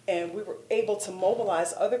 And we were able to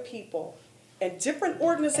mobilize other people and different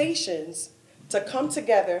organizations to come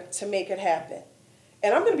together to make it happen.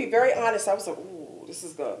 And I'm going to be very honest, I was like, ooh, this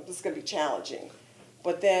is going to be challenging.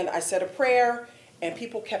 But then I said a prayer, and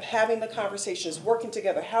people kept having the conversations, working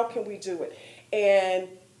together. How can we do it? And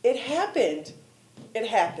it happened. It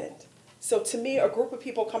happened. So to me, a group of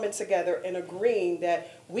people coming together and agreeing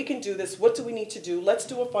that we can do this. What do we need to do? Let's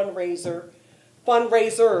do a fundraiser.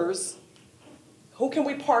 Fundraisers. Who can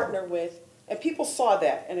we partner with? And people saw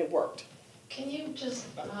that, and it worked. Can you just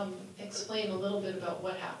explain a little bit about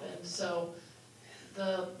what happened? So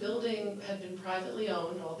the building had been privately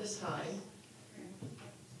owned all this time,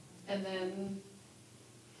 and then...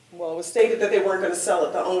 Well, it was stated that they weren't going to sell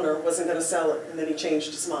it. The owner wasn't going to sell it, and then he changed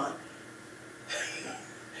his mind.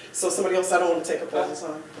 So somebody else, I don't want to take up all the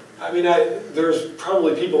time. I mean, there's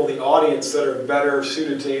probably people in the audience that are better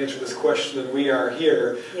suited to answer this question than we are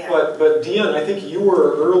here. Yeah. But Deanne, I think you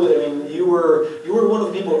were early. I mean, you were one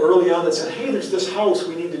of the people early on that said, "Hey, there's this house.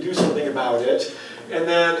 We need to do something about it." And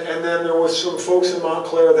then there was some folks in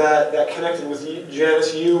Montclair that connected with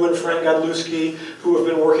Janice, you and Frank Godlewski, who have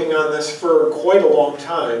been working on this for quite a long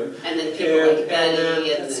time. And then people like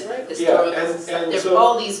Betty and the historical. There are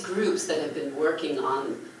all these groups that have been working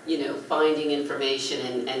on, you know, finding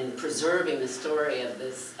information and preserving the story of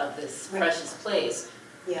this precious place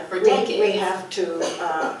for decades. We have to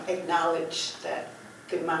acknowledge that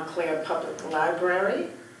the Montclair Public Library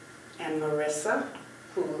and Marissa,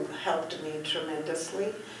 who helped me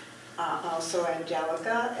tremendously. Also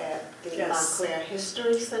Angelica at the Montclair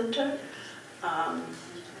History Center.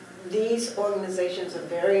 These organizations are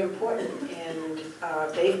very important, and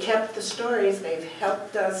they've kept the stories. They've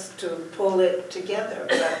helped us to pull it together.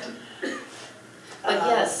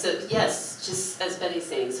 But yes, just as Betty's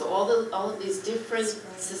saying, so all of these different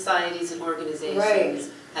societies and organizations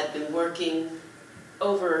have been working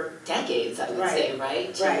over decades, I would say,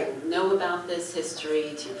 right? To know about this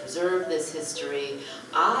history, to preserve this history.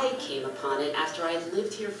 I came upon it after I had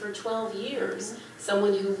lived here for 12 years.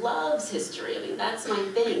 Someone who loves history, I mean, that's my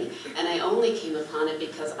thing. And I only came upon it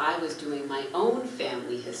because I was doing my own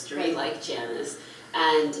family history, like Janice,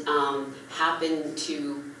 and happened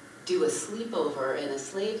to do a sleepover in a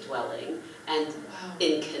slave dwelling and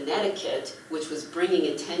in Connecticut, which was bringing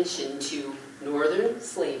attention to northern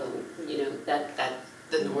slavery, you know, that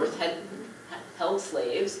the North had held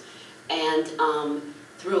slaves, and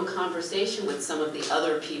through a conversation with some of the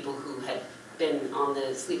other people who had been on the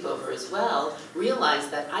sleepover as well,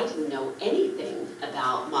 realized that I didn't know anything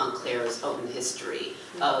about Montclair's own history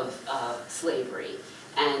of slavery.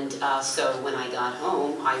 And so when I got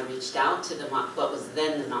home, I reached out to what was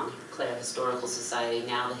then the Montclair Historical Society,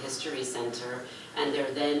 now the History Center, and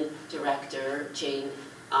their then director, Jane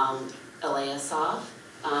Eliasoff,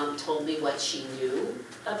 told me what she knew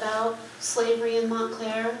about slavery in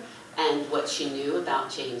Montclair and what she knew about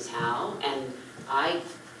James Howe, and I,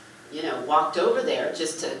 walked over there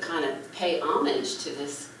just to kind of pay homage to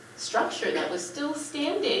this structure that was still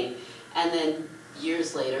standing. And then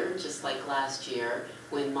years later, just like last year,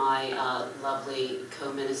 when my lovely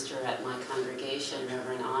co-minister at my congregation,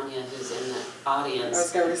 Reverend Anya, who's in the audience, I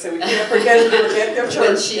was going to say, we can't forget your church.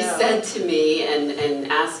 when she said to me and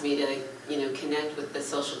asked me to connect with the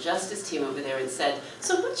social justice team over there and said,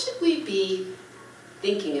 so what should we be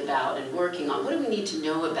thinking about and working on? What do we need to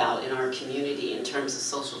know about in our community in terms of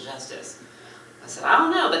social justice? I said, I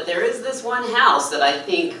don't know, but there is this one house that I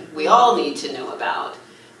think we all need to know about.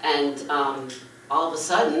 And all of a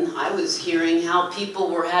sudden, I was hearing how people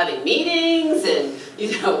were having meetings and,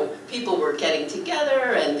 people were getting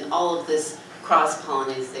together and all of this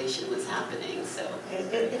cross-pollination was happening, so.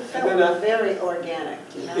 It felt very organic.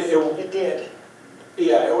 Yes. It did.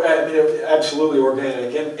 Yeah, absolutely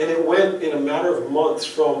organic. And it went in a matter of months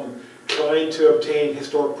from trying to obtain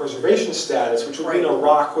historic preservation status, which would mean a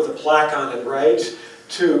rock with a plaque on it, right,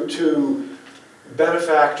 to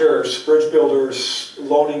benefactors, bridge builders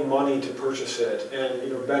loaning money to purchase it.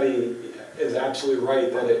 And Betty is absolutely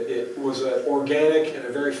right that it was an organic and a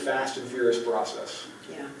very fast and furious process.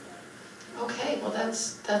 Yeah. Okay, well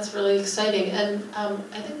that's really exciting, and I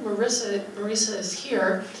think Marisa is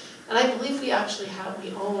here, and I believe we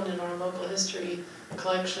own in our local history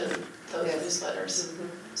collection those newsletters. Mm-hmm.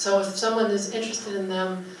 So if someone is interested in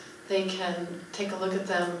them, they can take a look at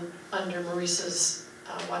them under Marisa's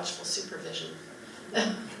watchful supervision.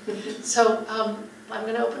 So I'm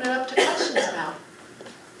going to open it up to questions now.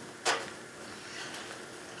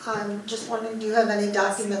 I'm just wondering, do you have any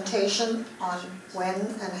documentation on when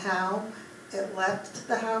and how it left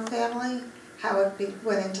the Howe family? How it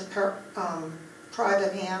went into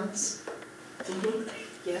private hands? Mm-hmm.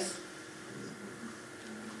 Yes.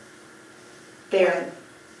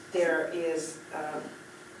 There is,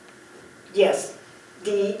 yes,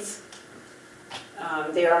 deeds.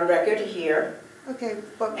 They're on record here. Okay,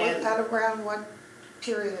 but around what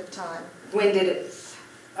period of time? When did it?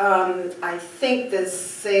 I think the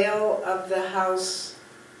sale of the house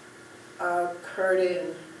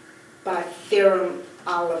occurred by Theorem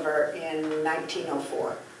Oliver in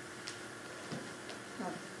 1904.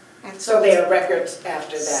 And so there are records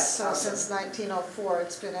after that. So also. Since 1904,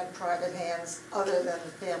 it's been in private hands other than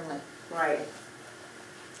the family. Right.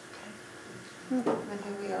 And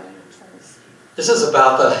here we are. This is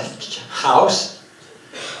about the house.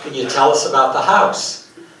 Can you tell us about the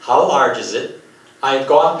house? How large is it? I've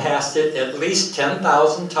gone past it at least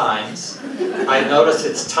 10,000 times. I notice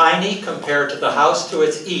it's tiny compared to the house to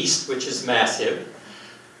its east, which is massive.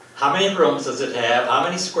 How many rooms does it have? How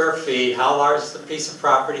many square feet? How large is the piece of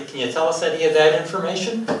property? Can you tell us any of that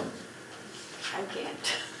information? I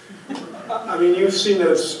can't. You've seen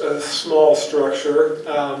a small structure.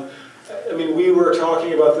 We were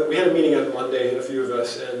talking about we had a meeting on Monday, a few of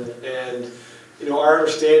us, and our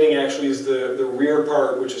understanding actually is the rear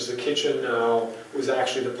part, which is the kitchen now, was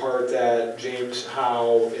actually the part that James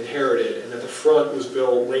Howe inherited, and that the front was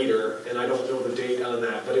built later, and I don't know the date on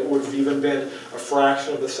that, but it would have even been a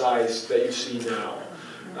fraction of the size that you see now.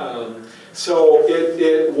 So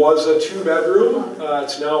it was a 2-bedroom.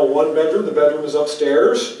 It's now a 1-bedroom. The bedroom is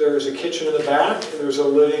upstairs. There's a kitchen in the back, and there's a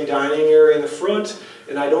living dining area in the front,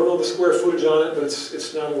 and I don't know the square footage on it, but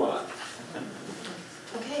it's not a lot.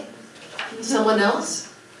 Okay. Someone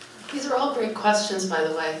else? These are all great questions, by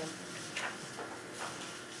the way.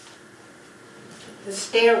 The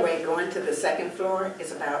stairway going to the second floor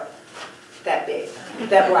is about that big,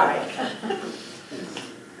 that wide.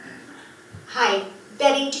 Hi,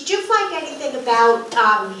 Betty, did you find anything about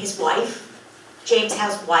his wife, James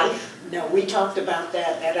Howe's wife? No, we talked about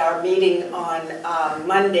that at our meeting on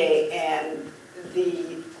Monday, and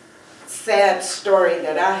the sad story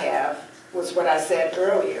that I have was what I said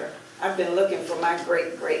earlier. I've been looking for my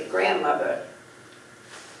great-great-grandmother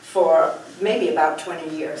for maybe about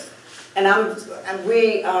 20 years. And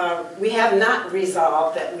we have not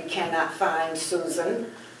resolved that we cannot find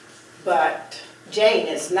Susan, but Jane,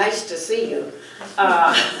 it's nice to see you.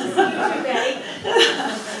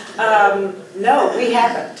 No, we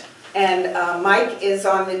haven't. And Mike is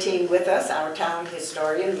on the team with us, our town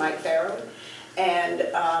historian, Mike Farrell, and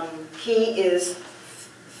he is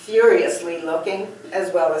furiously looking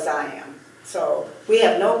as well as I am. So we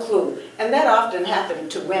have no clue. And that often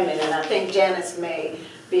happened to women, and I think Janice may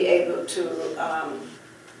be able to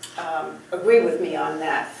agree with me on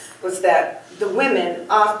that, was that the women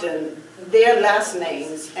often, their last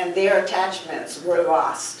names and their attachments were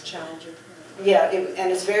lost. Challenging. Yeah,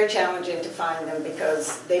 and it's very challenging to find them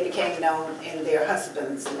because they became known in their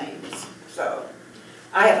husbands' names. So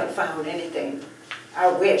I haven't found anything. I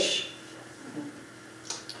wish.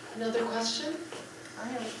 Another question? I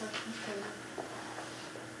have a question for you.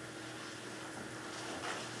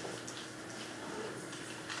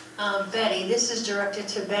 Betty, this is directed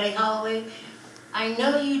to Betty Holloway. I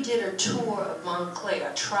know you did a tour of Montclair,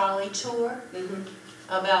 a trolley tour.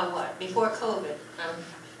 About what? Before COVID?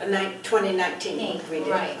 2019 we did.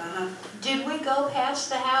 Right. Did we go past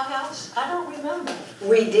the Howe House? I don't remember.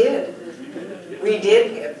 We did. We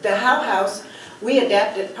did. The Howe House, we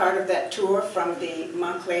adapted part of that tour from the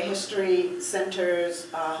Montclair History Center's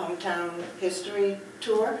hometown history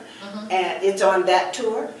tour. And it's on that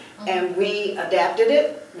tour. And we adapted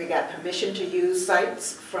it. We got permission to use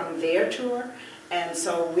sites from their tour. And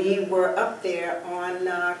so we were up there on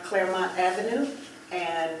Claremont Avenue.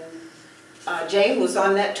 And Jane was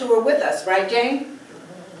on that tour with us, right, Jane?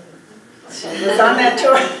 She was on that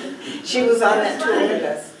tour. She was on that tour with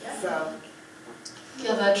us. So.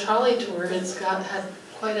 Yeah, that trolley tour, it's had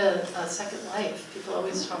quite a second life. People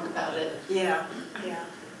always talk about it. Yeah, yeah.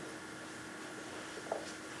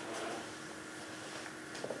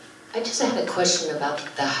 I just had a question about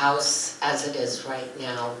the house as it is right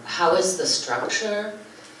now. How is the structure?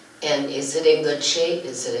 And is it in good shape?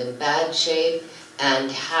 Is it in bad shape? And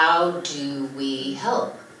how do we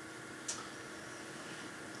help?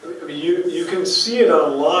 I mean, you can see it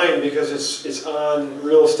online because it's on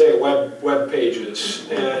real estate web pages,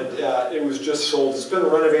 and it was just sold. It's been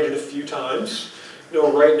renovated a few times. You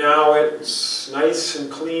know, right now it's nice and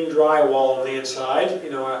clean drywall on the inside.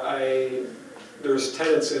 You know, there's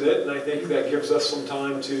tenants in it, and I think that gives us some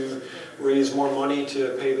time to raise more money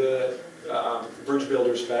to pay the bridge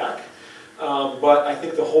builders back. But I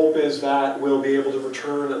think the hope is that we'll be able to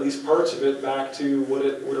return at least parts of it back to what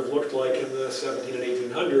it would have looked like in the 1700s and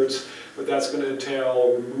 1800s, but that's going to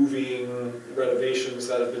entail removing renovations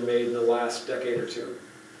that have been made in the last decade or two.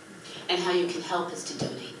 And how you can help is to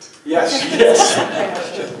donate. Yes, yes.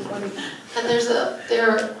 And there's a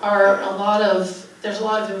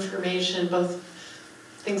lot of information, both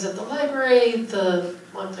things at the library, the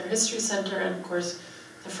Montclair History Center, and of course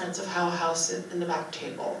the Friends of Howe House in the back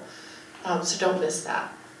table. So don't miss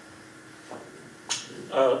that.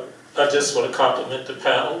 I just want to compliment the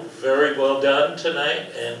panel. Very well done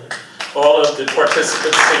tonight, and all of the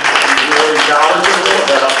participants seem to be really knowledgeable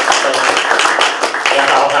about the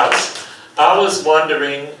Howe House. I was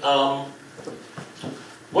wondering,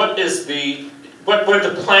 what were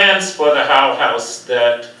the plans for the Howe House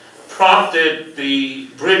that prompted the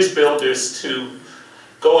bridge builders to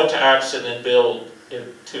go into action and build,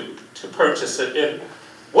 to purchase it? And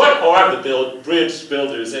what are the bridge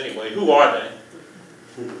builders anyway? Who are they?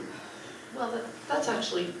 Well, that's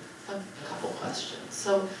actually a couple questions.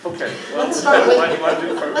 So okay, well, let's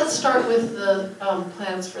start with the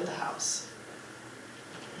plans for the house.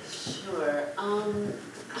 Sure.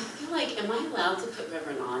 I feel like, am I allowed to put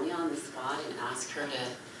Reverend Anya on the spot and ask her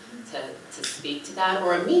to speak to that,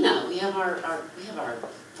 or Amina? We have our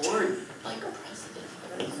board president.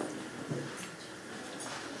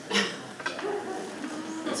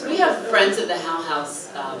 So we have friends of the Howe House.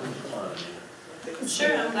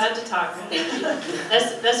 Sure, I'm glad to talk. Thank you.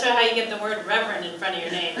 That's how you get the word reverend in front of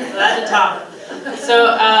your name. Glad to talk.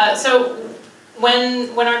 So when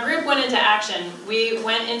our group went into action, we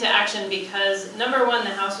went into action because number one,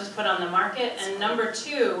 the house was put on the market, and number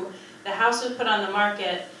two, the house was put on the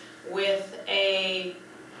market with a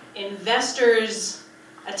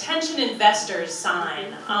attention investors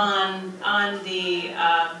sign on the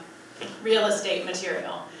real estate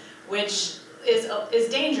material, which is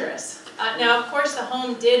dangerous. Now, of course, the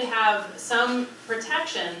home did have some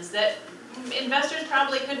protections that investors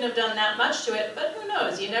probably couldn't have done that much to it, but who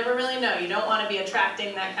knows? You never really know. You don't want to be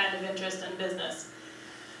attracting that kind of interest in business.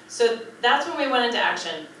 So that's when we went into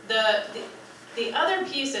action. The other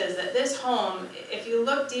piece is that this home, if you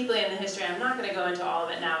look deeply in the history, I'm not going to go into all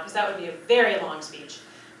of it now because that would be a very long speech,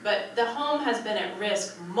 but the home has been at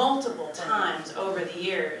risk multiple times over the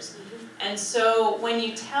years. And so when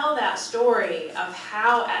you tell that story of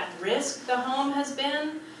how at risk the home has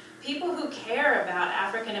been, people who care about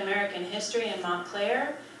African American history in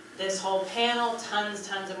Montclair, this whole panel, tons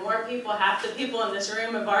of more people, half the people in this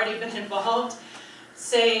room have already been involved,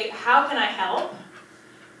 say, how can I help?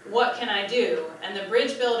 What can I do? And the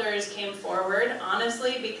bridge builders came forward,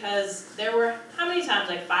 honestly, because there were, how many times?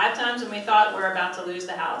 Like 5 times when we thought we're about to lose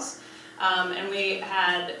the house. And we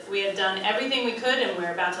had done everything we could, and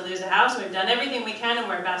we're about to lose the house. We've done everything we can, and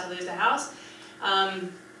we're about to lose the house.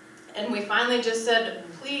 And we finally just said,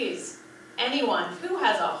 please, anyone who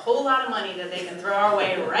has a whole lot of money that they can throw our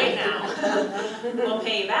way right now, we'll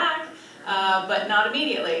pay you back, but not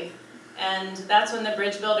immediately. And that's when the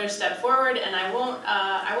bridge builders stepped forward, and I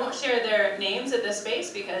won't share their names at this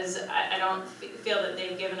space because I don't feel that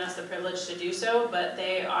they've given us the privilege to do so, but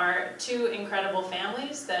they are two incredible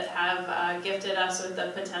families that have gifted us with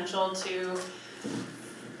the potential to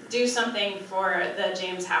do something for the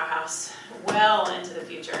James Howe House well into the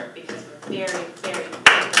future because of a very, very big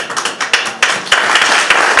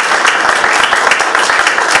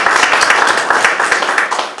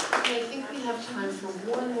Okay, I think we have time for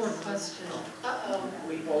one more question. Uh-oh.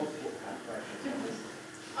 We both will have questions.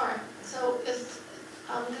 All right, so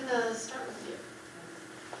I'm gonna start with you.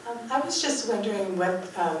 I was just wondering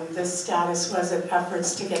what the status was of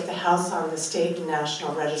efforts to get the house on the state and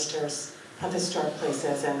national registers of historic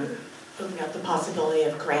places and looking at the possibility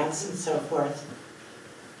of grants and so forth.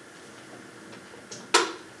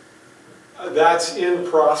 That's in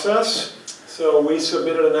process. So we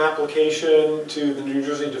submitted an application to the New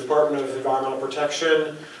Jersey Department of Environmental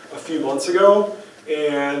Protection a few months ago,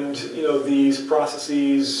 and these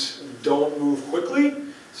processes don't move quickly.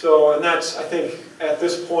 So, and that's, I think, at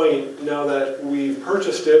this point, now that we've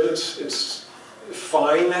purchased it, it's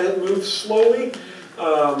fine that it moves slowly,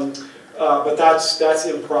 but that's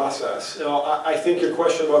in process. Now, I think your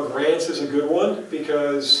question about grants is a good one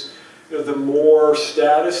because the more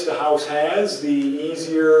status the house has, the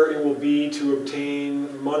easier it will be to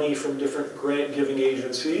obtain money from different grant-giving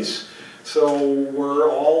agencies. So we're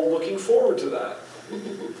all looking forward to that.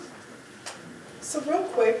 So real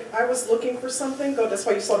quick, I was looking for something. That's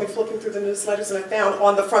why you saw me flipping through the newsletters, and I found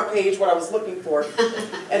on the front page what I was looking for.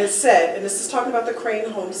 And it said, and this is talking about the Crane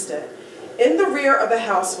homestead, in the rear of the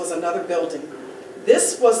house was another building.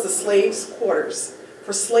 This was the slaves' quarters,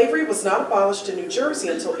 for slavery was not abolished in New Jersey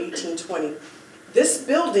until 1820. This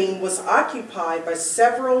building was occupied by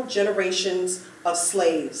several generations of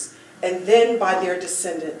slaves, and then by their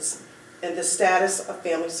descendants, in the status of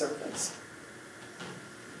family servants.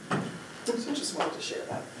 So just wanted to share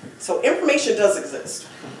that. So information does exist.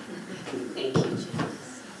 Thank you,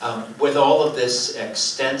 Janice. With all of this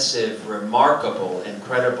extensive, remarkable,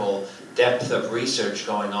 incredible depth of research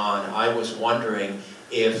going on, I was wondering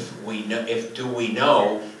if we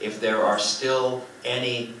know if there are still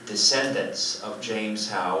any descendants of James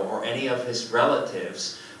Howe or any of his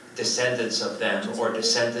relatives, descendants of them or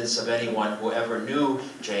descendants of anyone who ever knew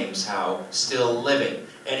James Howe still living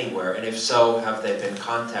anywhere, and if so, have they been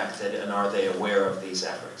contacted and are they aware of these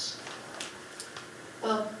efforts?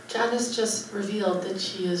 Well, Janice just revealed that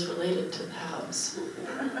she is related to the house.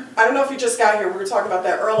 I don't know if you just got here, we were talking about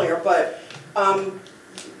that earlier, but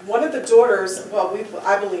one of the daughters, well,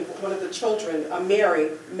 I believe one of the children,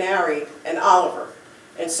 Mary, married an Oliver.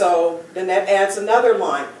 And so then that adds another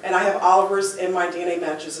line. And I have Olivers in my DNA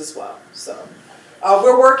matches as well. So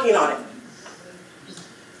we're working on it.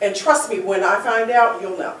 And trust me, when I find out,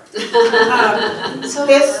 you'll know. So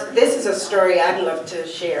this is a story I'd love to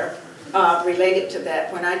share related to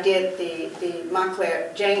that. When I did the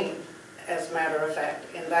Montclair, Jane, as a matter of fact,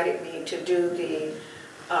 invited me to do the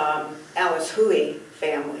Alice Howe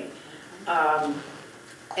family.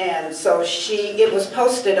 And so it was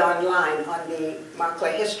posted online on the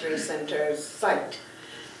Montclair History Center's site.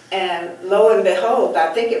 And lo and behold,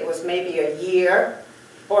 I think it was maybe a year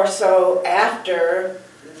or so after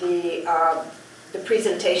the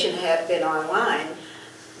presentation had been online,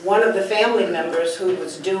 one of the family members who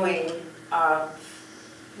was doing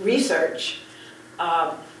research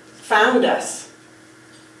found us.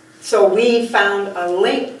 So we found a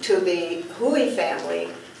link to the Howe family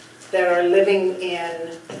that are living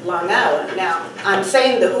in Long Island. Now, I'm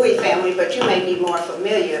saying the Howe family, but you may be more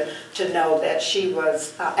familiar to know that she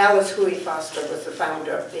was, Alice Howe Foster was the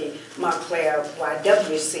founder of the Montclair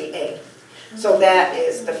YWCA. So that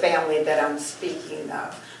is the family that I'm speaking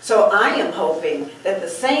of. So I am hoping that the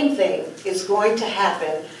same thing is going to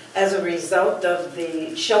happen as a result of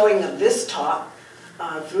the showing of this talk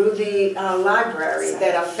through the library,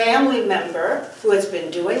 that a family member who has been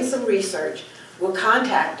doing some research will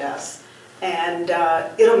contact us, and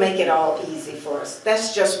it'll make it all easy for us.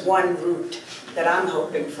 That's just one route that I'm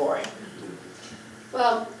hoping for.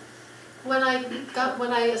 Well, when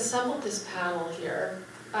I assembled this panel here,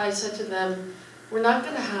 I said to them, we're not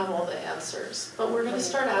going to have all the answers, but we're going to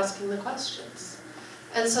start asking the questions.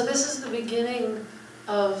 And so this is the beginning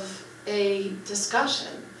of a discussion,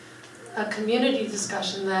 a community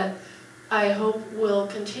discussion that I hope will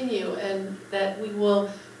continue, and that we will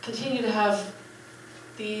continue to have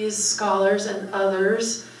these scholars and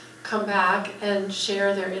others come back and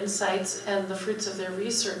share their insights and the fruits of their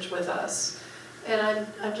research with us. And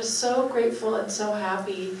I'm just so grateful and so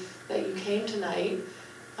happy that you came tonight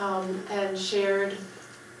and shared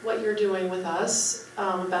what you're doing with us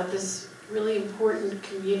about this really important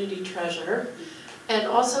community treasure, and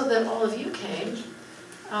also that all of you came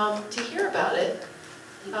to hear about it.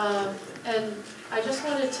 And I just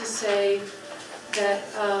wanted to say that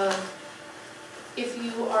if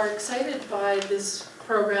you are excited by this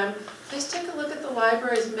program, please take a look at the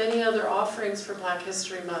library's many other offerings for Black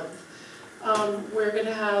History Month. We're going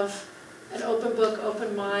to have an open book,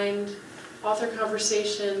 open mind, author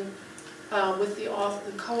conversation with the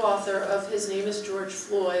co-author of His Name is George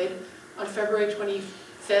Floyd on February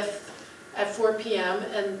 25th at 4 p.m.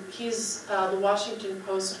 And he's the Washington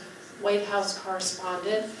Post White House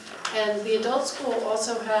correspondent. And the adult school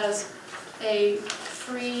also has a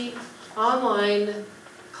free online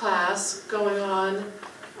class going on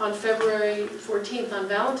February 14th on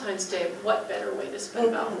Valentine's Day. What better way to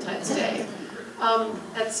spend Valentine's Day?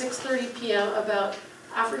 At 6:30 p.m. about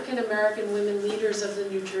African American women leaders of the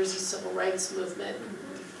New Jersey Civil Rights Movement.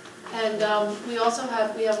 And we also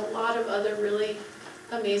have a lot of other really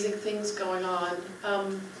amazing things going on.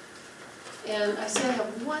 And I see I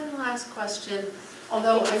have one last question,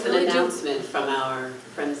 although I it's really an announcement from our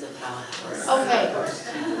Friends of Howe House. Okay.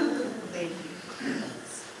 Thank you.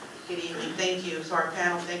 Good evening. Thank you. So our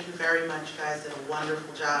panel, thank you very much. You guys did a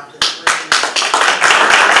wonderful job. I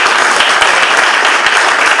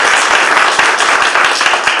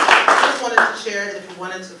just wanted to share, if you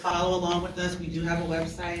wanted to follow along with us, we do have a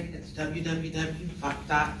website. It's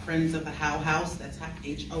www.friendsofthehowhouse, that's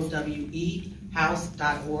H-O-W-E,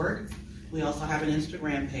 house.org. We also have an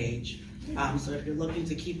Instagram page. So if you're looking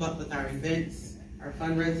to keep up with our events, our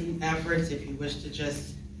fundraising efforts, if you wish to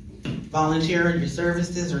just volunteer your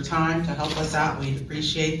services or time to help us out, we'd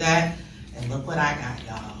appreciate that. And look what I got,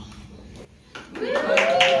 y'all.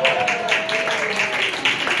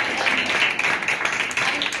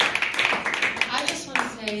 I just want to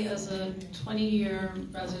say, as a 20-year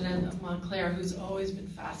resident of Montclair who's always been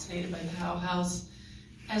fascinated by the Howe House,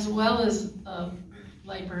 as well as a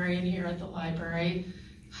librarian here at the library,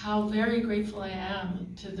 how very grateful I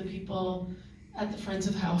am to the people at the Friends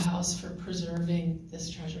of Howe House for preserving this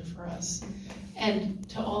treasure for us. And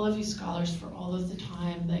to all of you scholars for all of the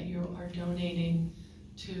time that you are donating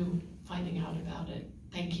to finding out about it.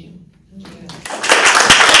 Thank you. Thank you.